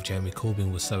takedown of Jeremy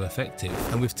Corbyn was so effective.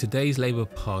 And with today's Labour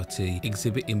Party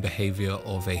exhibiting behaviour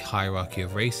of a hierarchy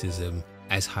of racism,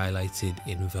 as highlighted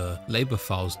in the Labour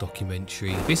Files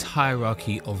documentary, this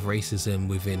hierarchy of racism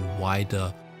within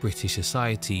wider British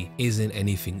society isn't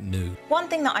anything new. One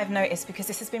thing that I've noticed, because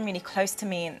this has been really close to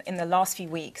me in the last few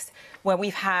weeks, where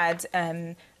we've had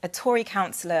a Tory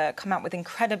councillor come out with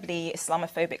incredibly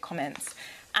Islamophobic comments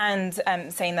and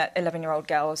saying that 11-year-old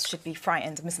girls should be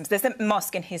frightened of Muslims. There's a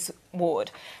mosque in his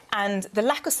ward. And the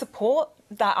lack of support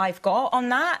that I've got on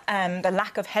that, the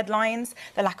lack of headlines,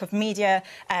 the lack of media,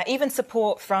 even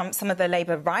support from some of the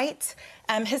Labour right,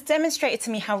 has demonstrated to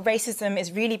me how racism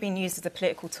is really being used as a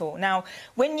political tool. Now,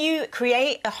 when you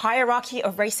create a hierarchy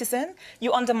of racism,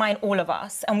 you undermine all of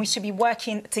us, and we should be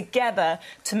working together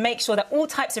to make sure that all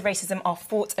types of racism are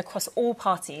fought across all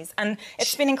parties. And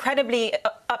it's been incredibly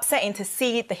upsetting to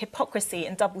see the hypocrisy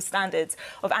and double standards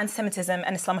of anti-Semitism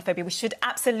and Islamophobia. We should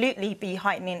absolutely be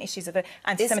heightening issues of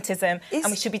anti-Semitism, and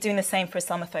we should be doing the same for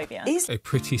Islamophobia. A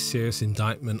pretty serious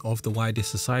indictment of the wider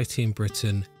society in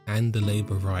Britain and the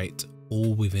Labour right,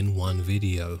 all within one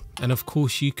video. And of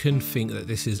course you can think that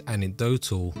this is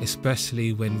anecdotal,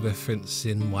 especially when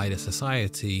referencing wider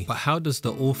society, but how does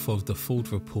the author of the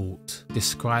Forde report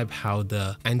describe how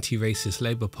the anti-racist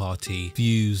Labour Party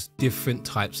views different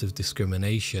types of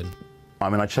discrimination? I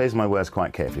mean, I chose my words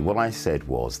quite carefully. What I said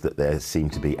was that there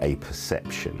seemed to be a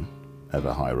perception of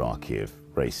a hierarchy of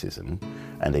racism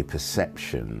and a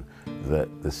perception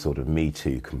that the sort of Me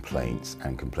Too complaints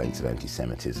and complaints of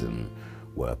anti-Semitism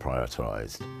were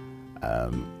prioritised,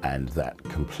 and that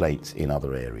complaints in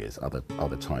other areas, other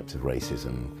types of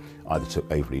racism, either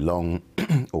took overly long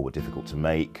or were difficult to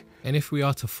make. And if we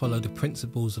are to follow the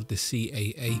principles of the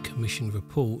CAA Commission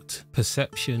report,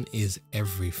 perception is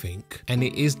everything. And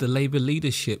it is the Labour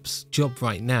leadership's job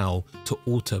right now to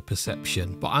alter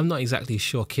perception. But I'm not exactly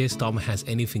sure Keir Starmer has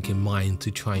anything in mind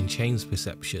to try and change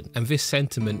perception. And this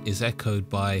sentiment is echoed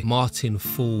by Martin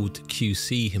Forde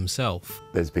QC himself.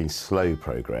 There's been slow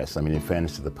progress. I mean, in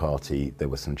fairness to the party, there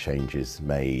were some changes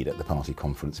made at the party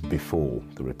conference before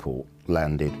the report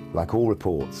landed. Like all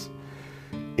reports,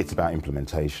 it's about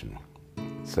implementation.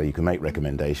 So you can make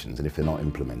recommendations, and if they're not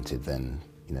implemented, then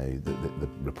the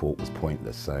report was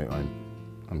pointless. So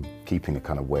I'm keeping a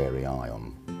kind of wary eye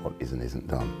on what is and isn't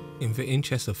done. In the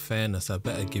interest of fairness, I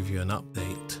better give you an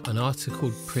update. An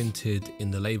article printed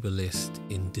in the Labour list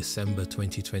in December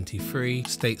 2023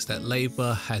 states that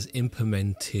Labour has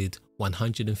implemented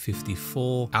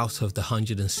 154 out of the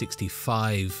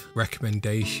 165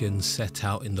 recommendations set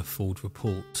out in the Forde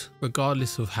report.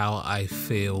 Regardless of how I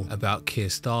feel about Keir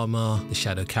Starmer, the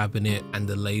Shadow Cabinet and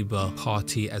the Labour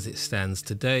Party as it stands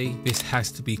today, this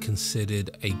has to be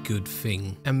considered a good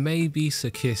thing. And maybe Sir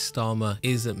Keir Starmer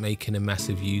isn't making a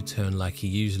massive U-turn like he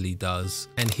usually does,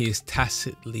 and he is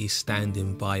tacitly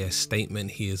standing by a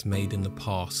statement he has made in the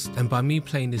past. And by me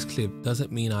playing this clip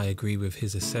doesn't mean I agree with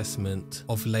his assessment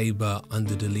of Labour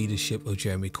under the leadership of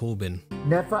Jeremy Corbyn.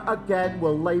 Never again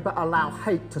will Labour allow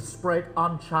hate to spread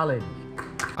unchallenged.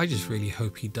 I just really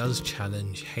hope he does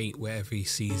challenge hate wherever he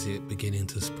sees it beginning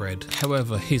to spread.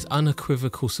 However, his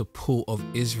unequivocal support of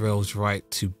Israel's right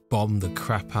to bomb the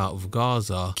crap out of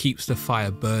Gaza keeps the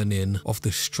fire burning of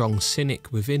the strong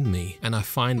cynic within me, and I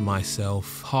find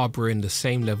myself harbouring the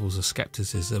same levels of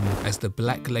scepticism as the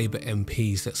black Labour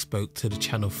MPs that spoke to the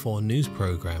Channel 4 news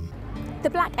programme. The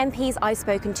black MPs I've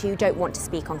spoken to don't want to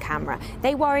speak on camera.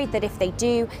 They worry that if they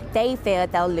do, they fear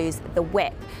they'll lose the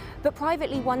whip. But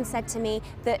privately, one said to me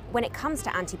that when it comes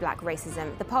to anti-black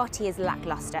racism, the party is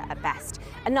lacklustre at best.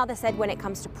 Another said when it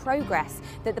comes to progress,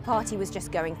 that the party was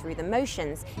just going through the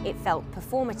motions, it felt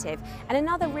performative. And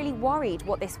another really worried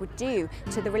what this would do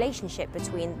to the relationship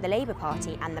between the Labour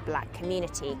Party and the black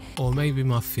community. Or maybe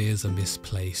my fears are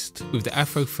misplaced, with the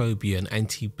Afrophobia and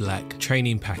anti-black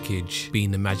training package being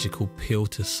the magical pill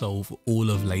to solve all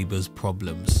of Labour's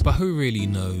problems. But who really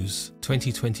knows?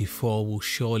 2024 will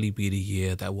surely be the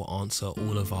year that will answer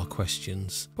all of our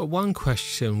questions. But one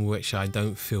question which I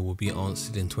don't feel will be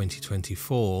answered in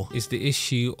 2024 is the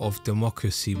issue of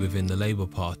democracy within the Labour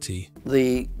Party.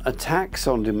 The attacks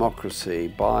on democracy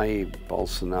by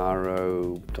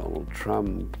Bolsonaro, Donald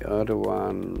Trump,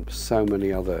 Erdogan, so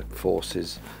many other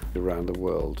forces around the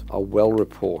world are well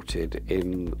reported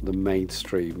in the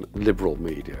mainstream liberal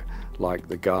media, like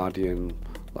The Guardian,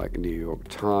 like New York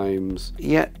Times.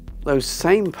 Yet those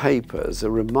same papers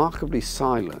are remarkably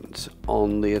silent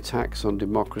on the attacks on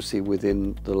democracy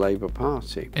within the Labour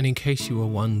Party. And in case you were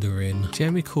wondering,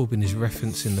 Jeremy Corbyn is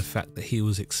referencing the fact that he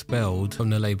was expelled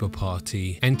from the Labour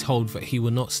Party and told that he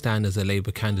will not stand as a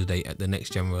Labour candidate at the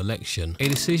next general election, a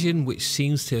decision which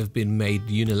seems to have been made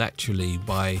unilaterally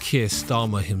by Keir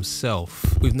Starmer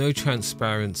himself, with no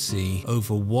transparency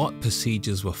over what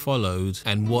procedures were followed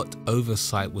and what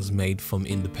oversight was made from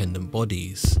independent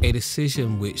bodies. A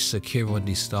decision which Sir Keir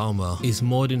Rodney Starmer is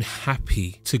more than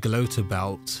happy to gloat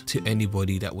about to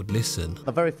anybody that would listen.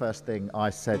 The very first thing I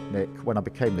said, Nick, when I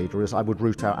became leader is I would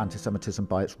root out anti-Semitism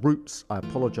by its roots. I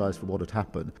apologised for what had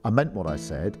happened. I meant what I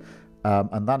said.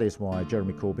 And that is why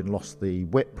Jeremy Corbyn lost the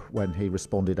whip when he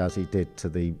responded as he did to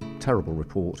the terrible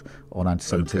report on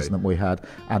anti-Semitism that we had,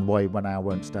 and why he now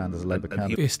won't stand as a Labour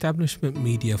candidate. The establishment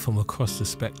media from across the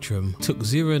spectrum took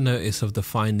zero notice of the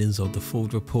findings of the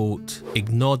Forde report,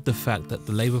 ignored the fact that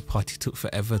the Labour Party took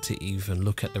forever to even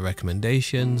look at the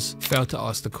recommendations, failed to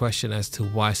ask the question as to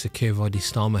why Sir Keir Rodney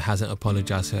Starmer hasn't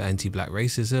apologised for anti-black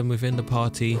racism within the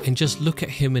party, and just look at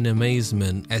him in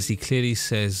amazement as he clearly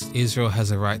says Israel has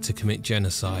a right to commit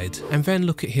genocide, and then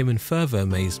look at him in further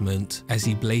amazement as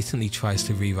he blatantly tries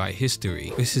to rewrite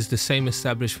history. This is the same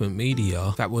establishment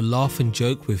media that will laugh and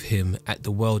joke with him at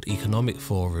the World Economic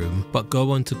Forum, but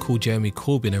go on to call Jeremy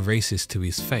Corbyn a racist to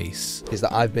his face. Is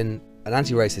that I've been an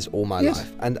anti-racist all my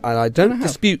life, and I don't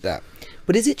dispute that.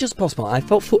 But is it just possible, I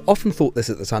often thought this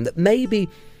at the time, that maybe,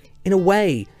 in a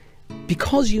way,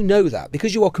 because you know that,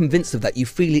 because you are convinced of that, you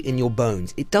feel it in your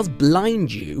bones, it does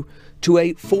blind you to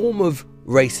a form of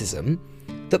racism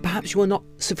that perhaps you are not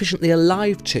sufficiently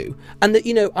alive to. And that,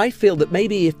 you know, I feel that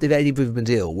maybe if David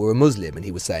Baddiel were a Muslim and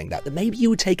he was saying that maybe you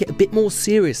would take it a bit more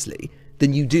seriously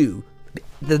than you do.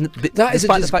 That is a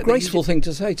disgraceful thing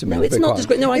to say to me. No, it's not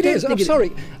disgraceful. No, I don't think I'm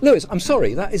sorry. Lewis, I'm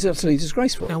sorry. That is absolutely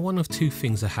disgraceful. Now, one of two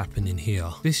things are happening here.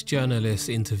 This journalist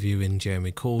interviewing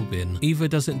Jeremy Corbyn either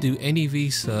doesn't do any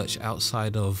research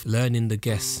outside of learning the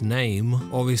guest's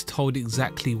name, or is told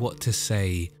exactly what to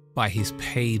say by his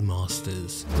paid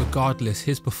masters. Regardless,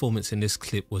 his performance in this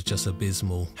clip was just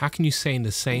abysmal. How can you say in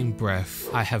the same breath,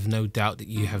 I have no doubt that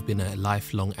you have been a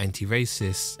lifelong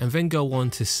anti-racist, and then go on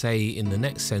to say in the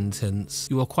next sentence,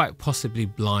 you are quite possibly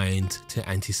blind to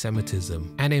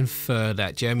anti-Semitism, and infer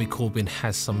that Jeremy Corbyn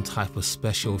has some type of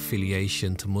special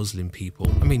affiliation to Muslim people.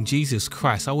 I mean, Jesus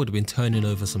Christ, I would have been turning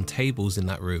over some tables in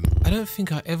that room. I don't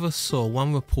think I ever saw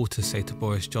one reporter say to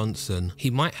Boris Johnson he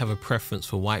might have a preference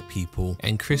for white people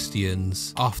and Christians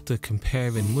after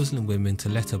comparing Muslim women to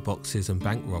letterboxes and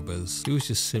bank robbers. He was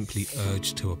just simply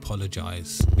urged to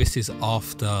apologise. This is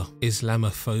after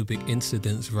Islamophobic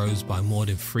incidents rose by more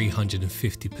than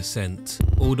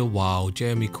 350%. All the while,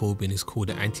 Jeremy Corbyn is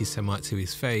called an anti-Semite to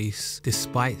his face,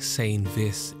 despite saying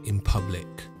this in public.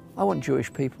 I want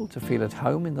Jewish people to feel at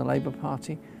home in the Labour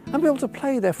Party and be able to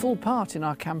play their full part in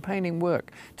our campaigning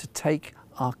work to take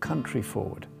our country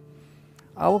forward.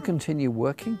 I will continue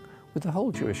working with the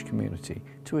whole Jewish community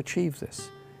to achieve this.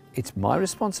 It's my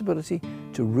responsibility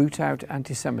to root out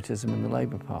anti-Semitism in the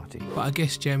Labour Party. But I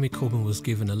guess Jeremy Corbyn was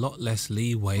given a lot less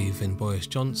leeway than Boris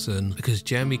Johnson, because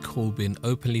Jeremy Corbyn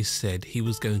openly said he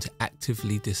was going to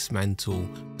actively dismantle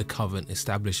the current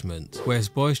establishment, whereas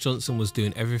Boris Johnson was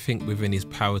doing everything within his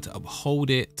power to uphold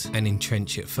it and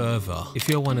entrench it further. If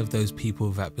you're one of those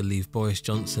people that believe Boris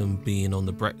Johnson being on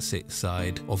the Brexit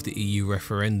side of the EU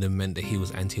referendum meant that he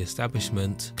was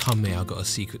anti-establishment, come here, I've got a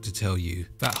secret to tell you.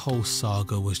 That whole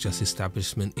saga was just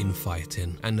establishment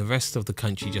infighting, and the rest of the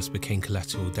country just became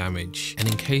collateral damage. And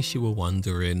in case you were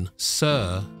wondering,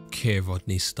 Sir Keir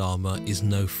Rodney Starmer is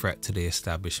no threat to the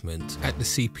establishment. At the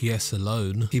CPS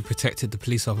alone, he protected the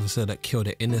police officer that killed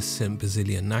an innocent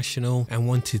Brazilian national and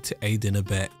wanted to aid and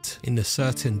abet in the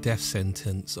certain death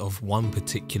sentence of one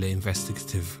particular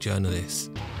investigative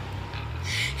journalist.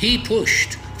 He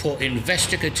pushed for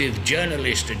investigative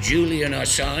journalist Julian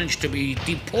Assange to be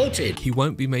deported. He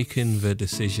won't be making the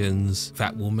decisions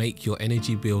that will make your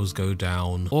energy bills go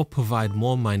down or provide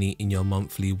more money in your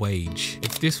monthly wage.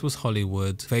 If this was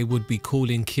Hollywood, they would be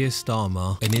calling Keir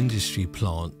Starmer an industry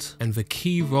plant. And the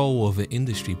key role of an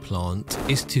industry plant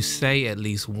is to say at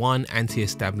least one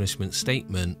anti-establishment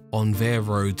statement on their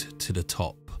road to the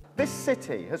top. This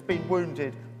city has been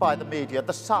wounded by the media.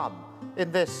 The Sun in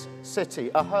this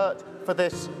city are hurt for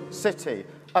this city.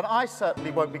 And I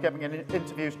certainly won't be giving any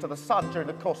interviews to The Sun during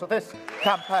the course of this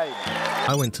campaign.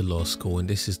 I went to law school, and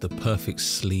this is the perfect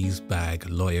sleazebag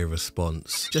lawyer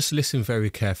response. Just listen very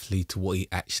carefully to what he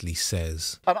actually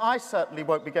says. And I certainly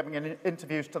won't be giving any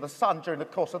interviews to The Sun during the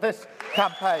course of this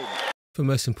campaign. The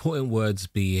most important words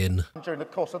being during the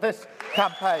course of this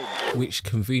campaign, which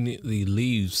conveniently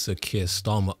leaves Sir Keir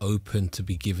Starmer open to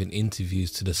be given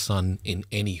interviews to The Sun in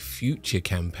any future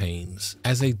campaigns.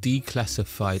 As a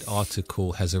declassified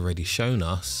article has already shown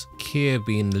us, Keir,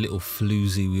 being the little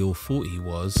floozy we all thought he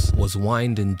was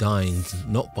wined and dined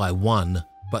not by one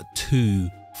but two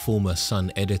former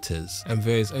Sun editors, and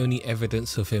there is only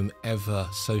evidence of him ever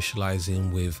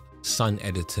socialising with Sun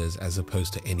editors as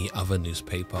opposed to any other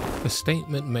newspaper. The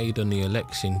statement made on the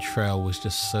election trail was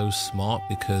just so smart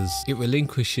because it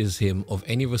relinquishes him of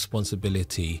any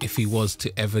responsibility if he was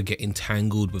to ever get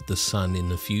entangled with the Sun in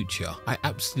the future. I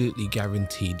absolutely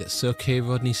guarantee that Sir Keir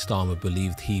Rodney Starmer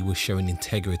believed he was showing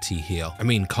integrity here. I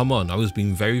mean, come on, I was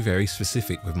being very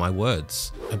specific with my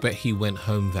words. I bet he went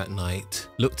home that night,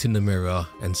 looked in the mirror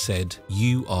and said,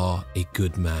 "You are a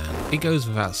good man." It goes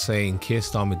without saying, Keir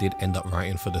Starmer did end up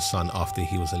writing for the Sun after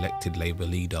he was elected Labour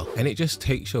leader, and it just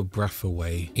takes your breath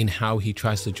away in how he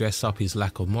tries to dress up his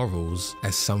lack of morals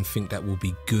as something that will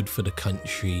be good for the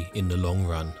country in the long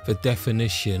run. The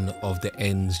definition of the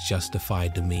ends justify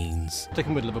the means.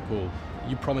 Sticking with Liverpool,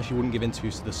 you promised you wouldn't give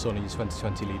interviews to The Sun in your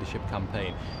 2020 leadership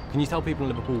campaign. Can you tell people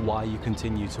in Liverpool why you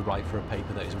continue to write for a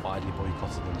paper that is widely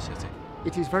boycotted in the city?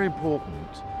 It is very important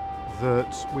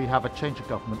that we have a change of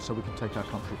government so we can take our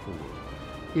country forward.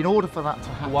 In order for that to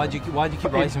happen... Why do you keep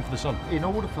writing for The Sun? In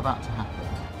order for that to happen,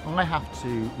 I have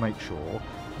to make sure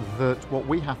that what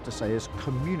we have to say is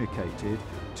communicated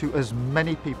to as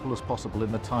many people as possible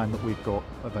in the time that we've got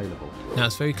available. Now,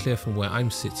 it's very clear from where I'm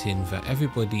sitting that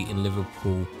everybody in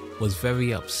Liverpool was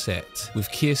very upset with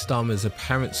Keir Starmer's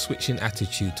apparent switching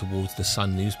attitude towards the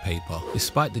Sun newspaper.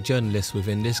 Despite the journalist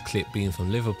within this clip being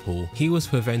from Liverpool, he was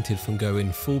prevented from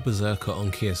going full berserker on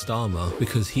Keir Starmer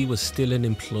because he was still an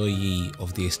employee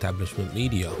of the establishment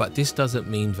media. But this doesn't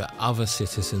mean that other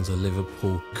citizens of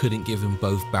Liverpool couldn't give him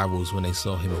both barrels when they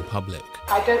saw him in public.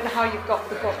 I don't know how you've got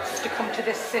the guts to come to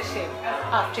this city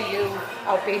after you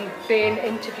have been being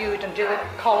interviewed and doing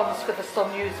columns for the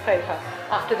Sun newspaper,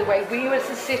 after the way we as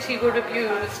a city were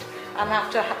abused, and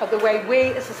after the way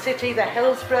we as a city, the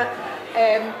Hillsborough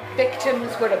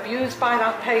victims, were abused by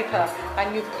that paper,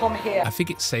 and you've come here. I think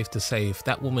it's safe to say if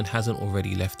that woman hasn't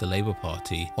already left the Labour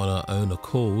Party on her own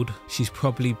accord, she's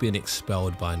probably been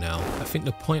expelled by now. I think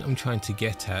the point I'm trying to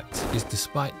get at is,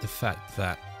 despite the fact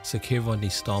that Sir Keir Rodney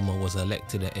Starmer was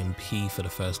elected an MP for the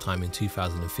first time in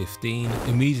 2015,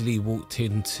 immediately walked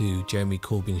into Jeremy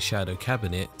Corbyn's shadow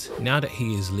cabinet. Now that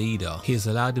he is leader, he has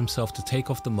allowed himself to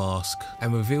take off the mask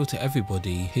and reveal to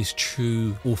everybody his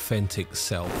true, authentic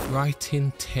self.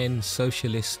 Writing 10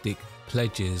 socialistic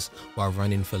pledges while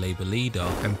running for Labour leader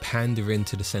and pandering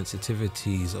to the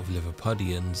sensitivities of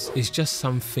Liverpudlians is just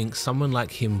something someone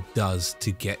like him does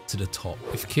to get to the top.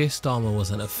 If Keir Starmer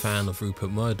wasn't a fan of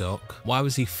Rupert Murdoch, why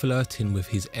was he flirting with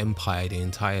his empire the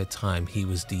entire time he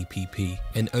was DPP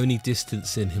and only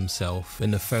distancing himself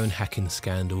when the phone hacking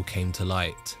scandal came to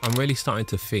light? I'm really starting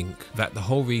to think that the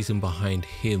whole reason behind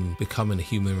him becoming a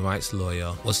human rights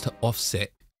lawyer was to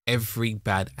offset every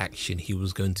bad action he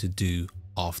was going to do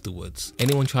afterwards.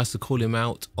 Anyone tries to call him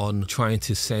out on trying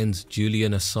to send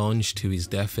Julian Assange to his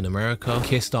death in America,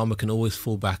 Keir Starmer can always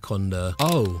fall back on the,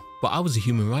 oh, but I was a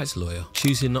human rights lawyer,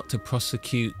 choosing not to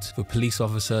prosecute the police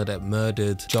officer that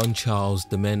murdered John Charles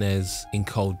Jimenez in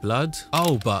cold blood.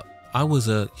 Oh, but I was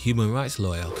a human rights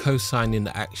lawyer, co-signing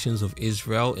the actions of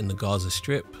Israel in the Gaza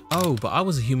Strip. Oh, but I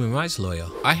was a human rights lawyer.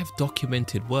 I have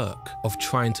documented work of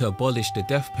trying to abolish the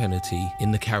death penalty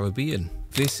in the Caribbean.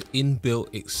 This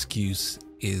inbuilt excuse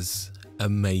is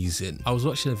amazing. I was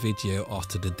watching a video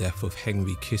after the death of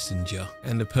Henry Kissinger,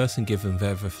 and the person giving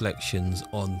their reflections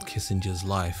on Kissinger's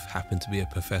life happened to be a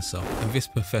professor. And this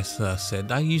professor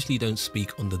said, I usually don't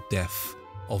speak on the death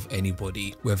of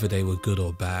anybody, whether they were good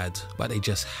or bad, but they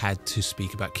just had to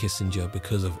speak about Kissinger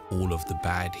because of all of the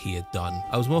bad he had done.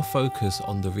 I was more focused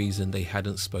on the reason they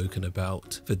hadn't spoken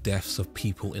about the deaths of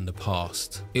people in the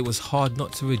past. It was hard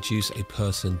not to reduce a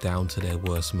person down to their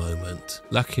worst moment.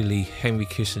 Luckily, Henry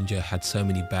Kissinger had so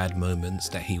many bad moments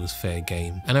that he was fair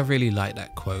game, and I really like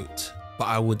that quote. But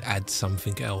I would add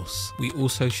something else. We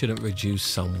also shouldn't reduce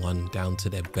someone down to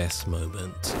their best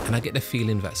moment. And I get the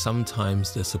feeling that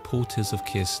sometimes the supporters of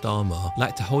Keir Starmer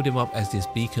like to hold him up as this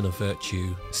beacon of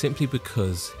virtue simply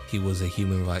because he was a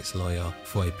human rights lawyer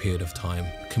for a period of time,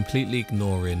 completely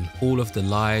ignoring all of the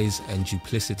lies and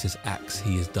duplicitous acts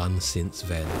he has done since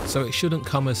then. So it shouldn't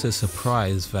come as a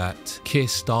surprise that Keir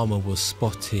Starmer was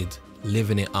spotted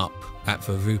living it up at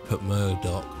the Rupert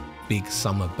Murdoch big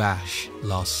summer bash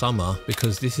last summer,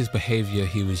 because this is behaviour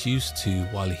he was used to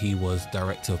while he was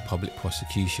Director of Public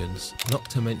Prosecutions. Not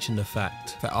to mention the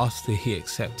fact that after he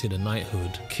accepted a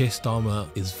knighthood, Keir Starmer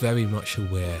is very much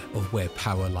aware of where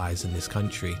power lies in this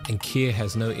country, and Keir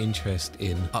has no interest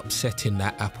in upsetting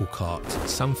that apple cart,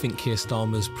 something Keir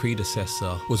Starmer's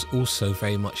predecessor was also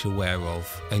very much aware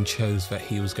of and chose that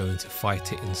he was going to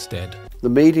fight it instead. The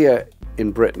media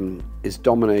in Britain is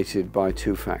dominated by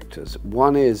two factors.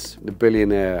 One is the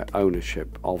billionaire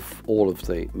ownership of all of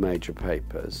the major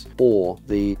papers, or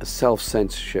the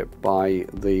self-censorship by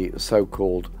the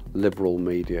so-called liberal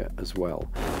media as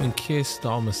well. When Keir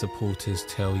Starmer supporters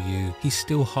tell you he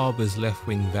still harbours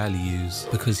left-wing values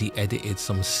because he edited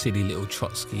some silly little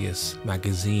Trotskyist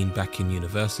magazine back in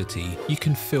university, you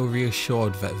can feel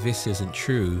reassured that this isn't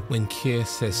true when Keir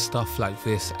says stuff like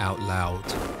this out loud.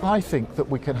 I think that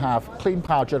we can have clean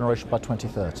power generation by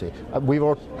 2030. We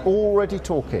are already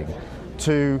talking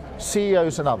to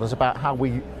CEOs and others about how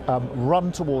we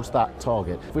run towards that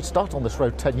target. If we'd started on this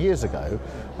road 10 years ago,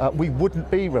 we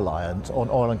wouldn't be reliant on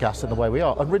oil and gas in the way we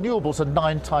are. And renewables are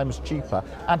 9 times cheaper,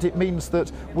 and it means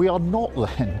that we are not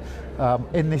then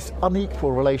in this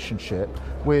unequal relationship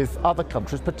with other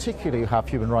countries, particularly who have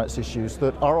human rights issues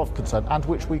that are of concern and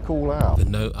which we call out. The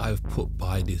note I've put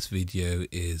by this video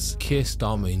is Keir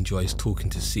Starmer enjoys talking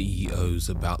to CEOs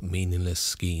about meaningless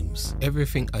schemes.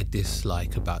 Everything I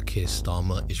dislike about Keir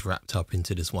Starmer is wrapped up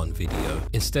into this one video.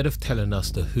 Instead of telling us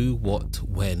the who, what,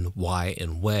 when, why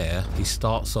and where, he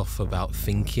starts off about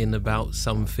thinking about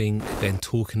something, then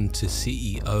talking to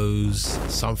CEOs,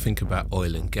 something about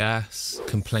oil and gas,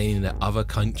 complaining that other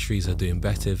countries are doing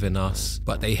better than us,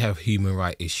 but they have human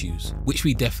rights issues, which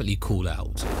we definitely call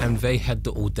out. And they had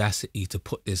the audacity to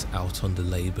put this out on the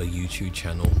Labour YouTube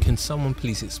channel. Can someone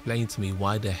please explain to me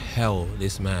why the hell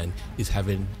this man is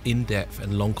having in-depth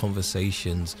and long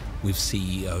conversations with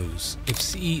CEOs? If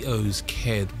CEOs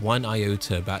cared one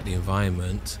iota about the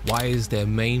environment, why is their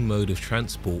main mode of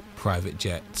transport private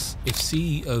jets? If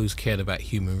CEOs cared about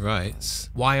human rights,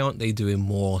 why aren't they doing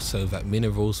more so that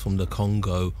minerals from the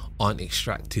Congo aren't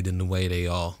extracted in the way they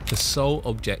are? The sole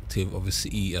objective of a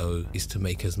CEO is to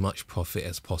make as much profit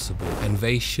as possible, and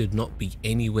they should not be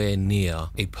anywhere near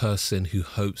a person who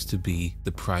hopes to be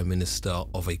the Prime Minister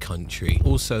of a country.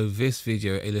 Also, this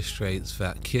video illustrates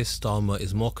that Keir Starmer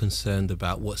is more concerned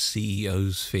about what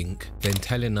CEOs think than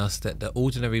telling us that the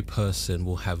ordinary person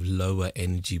will have lower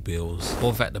energy bills,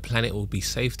 or that the planet will be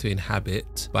safe to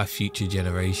inhabit by future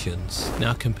generations.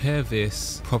 Now compare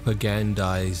this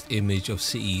propagandized image of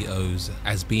CEOs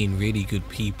as being really good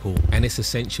people, and it's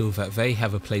essential that they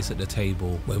have a place at the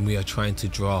table when we are trying to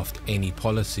draft any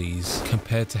policies,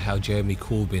 compared to how Jeremy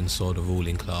Corbyn saw the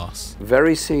ruling class.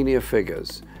 Very senior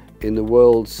figures in the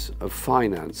worlds of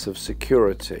finance, of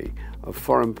security, of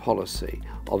foreign policy,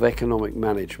 of economic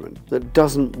management, that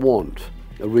doesn't want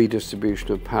a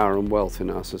redistribution of power and wealth in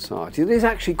our society. It is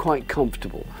actually quite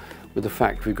comfortable with the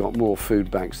fact we've got more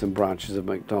food banks than branches of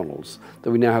McDonald's,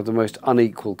 that we now have the most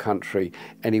unequal country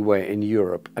anywhere in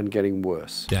Europe and getting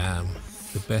worse. Damn.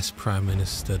 the best Prime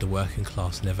Minister the working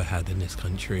class never had in this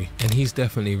country. And he's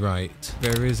definitely right.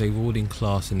 There is a ruling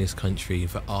class in this country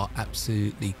that are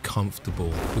absolutely comfortable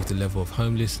with the level of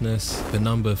homelessness, the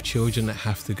number of children that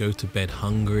have to go to bed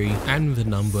hungry, and the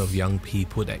number of young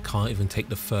people that can't even take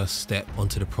the first step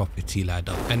onto the property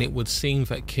ladder. And it would seem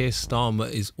that Keir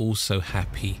Starmer is also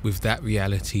happy with that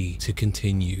reality to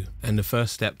continue. And the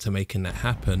first step to making that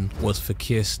happen was for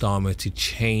Keir Starmer to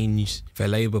change the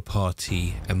Labour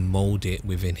Party and mould it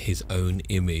within his own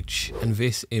image. And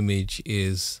this image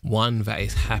is one that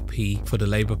is happy for the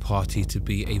Labour Party to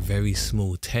be a very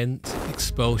small tent,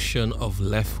 expulsion of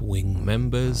left-wing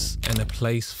members, and a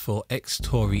place for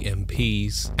ex-Tory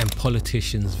MPs and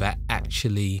politicians that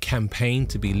actually campaign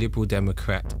to be Liberal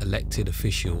Democrat elected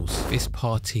officials. This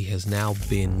party has now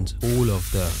binned all of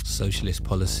the socialist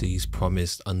policies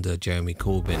promised under Jeremy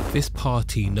Corbyn. This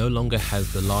party no longer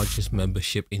has the largest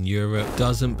membership in Europe,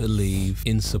 doesn't believe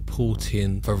in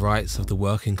supporting the rights of the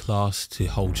working class to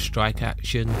hold strike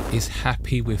action, is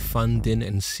happy with funding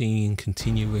and seeing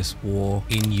continuous war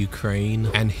in Ukraine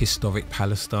and historic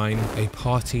Palestine, a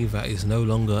party that is no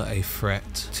longer a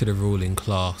threat to the ruling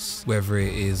class, whether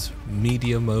it is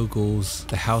media moguls,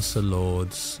 the House of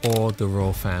Lords, or the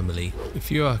royal family.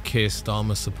 If you're a Keir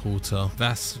Starmer supporter,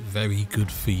 that's very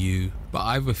good for you, but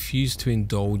I refuse to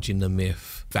indulge in the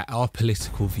myth that our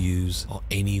political views are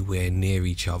anywhere near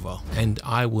each other, and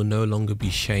I will no longer be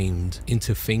shamed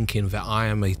into thinking that I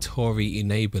am a Tory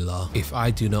enabler if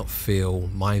I do not feel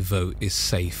my vote is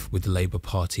safe with the Labour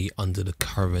Party under the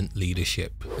current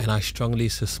leadership. And I strongly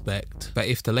suspect that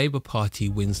if the Labour Party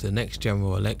wins the next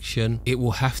general election, it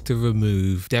will have to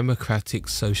remove Democratic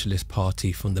Socialist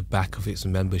Party from the back of its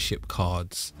membership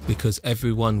cards, because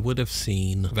everyone would have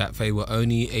seen that they were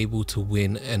only able to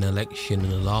win an election in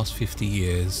the last 50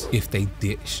 years if they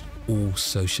ditched all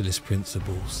socialist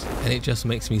principles. And it just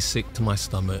makes me sick to my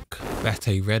stomach that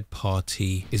a red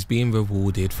party is being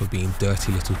rewarded for being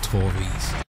dirty little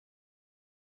Tories.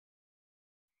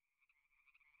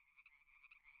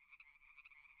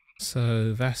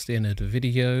 So that's the end of the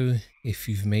video. If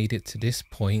you've made it to this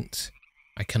point,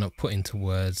 I cannot put into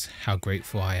words how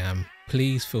grateful I am.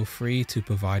 Please feel free to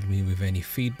provide me with any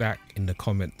feedback in the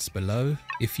comments below.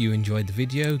 If you enjoyed the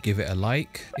video, give it a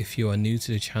like. If you are new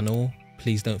to the channel,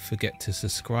 please don't forget to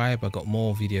subscribe. I got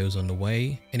more videos on the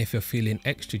way. And if you're feeling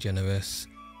extra generous,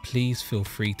 please feel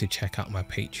free to check out my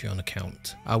Patreon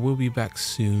account. I will be back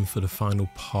soon for the final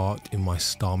part in my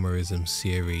Starmerism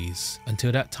series.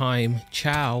 Until that time,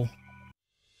 ciao!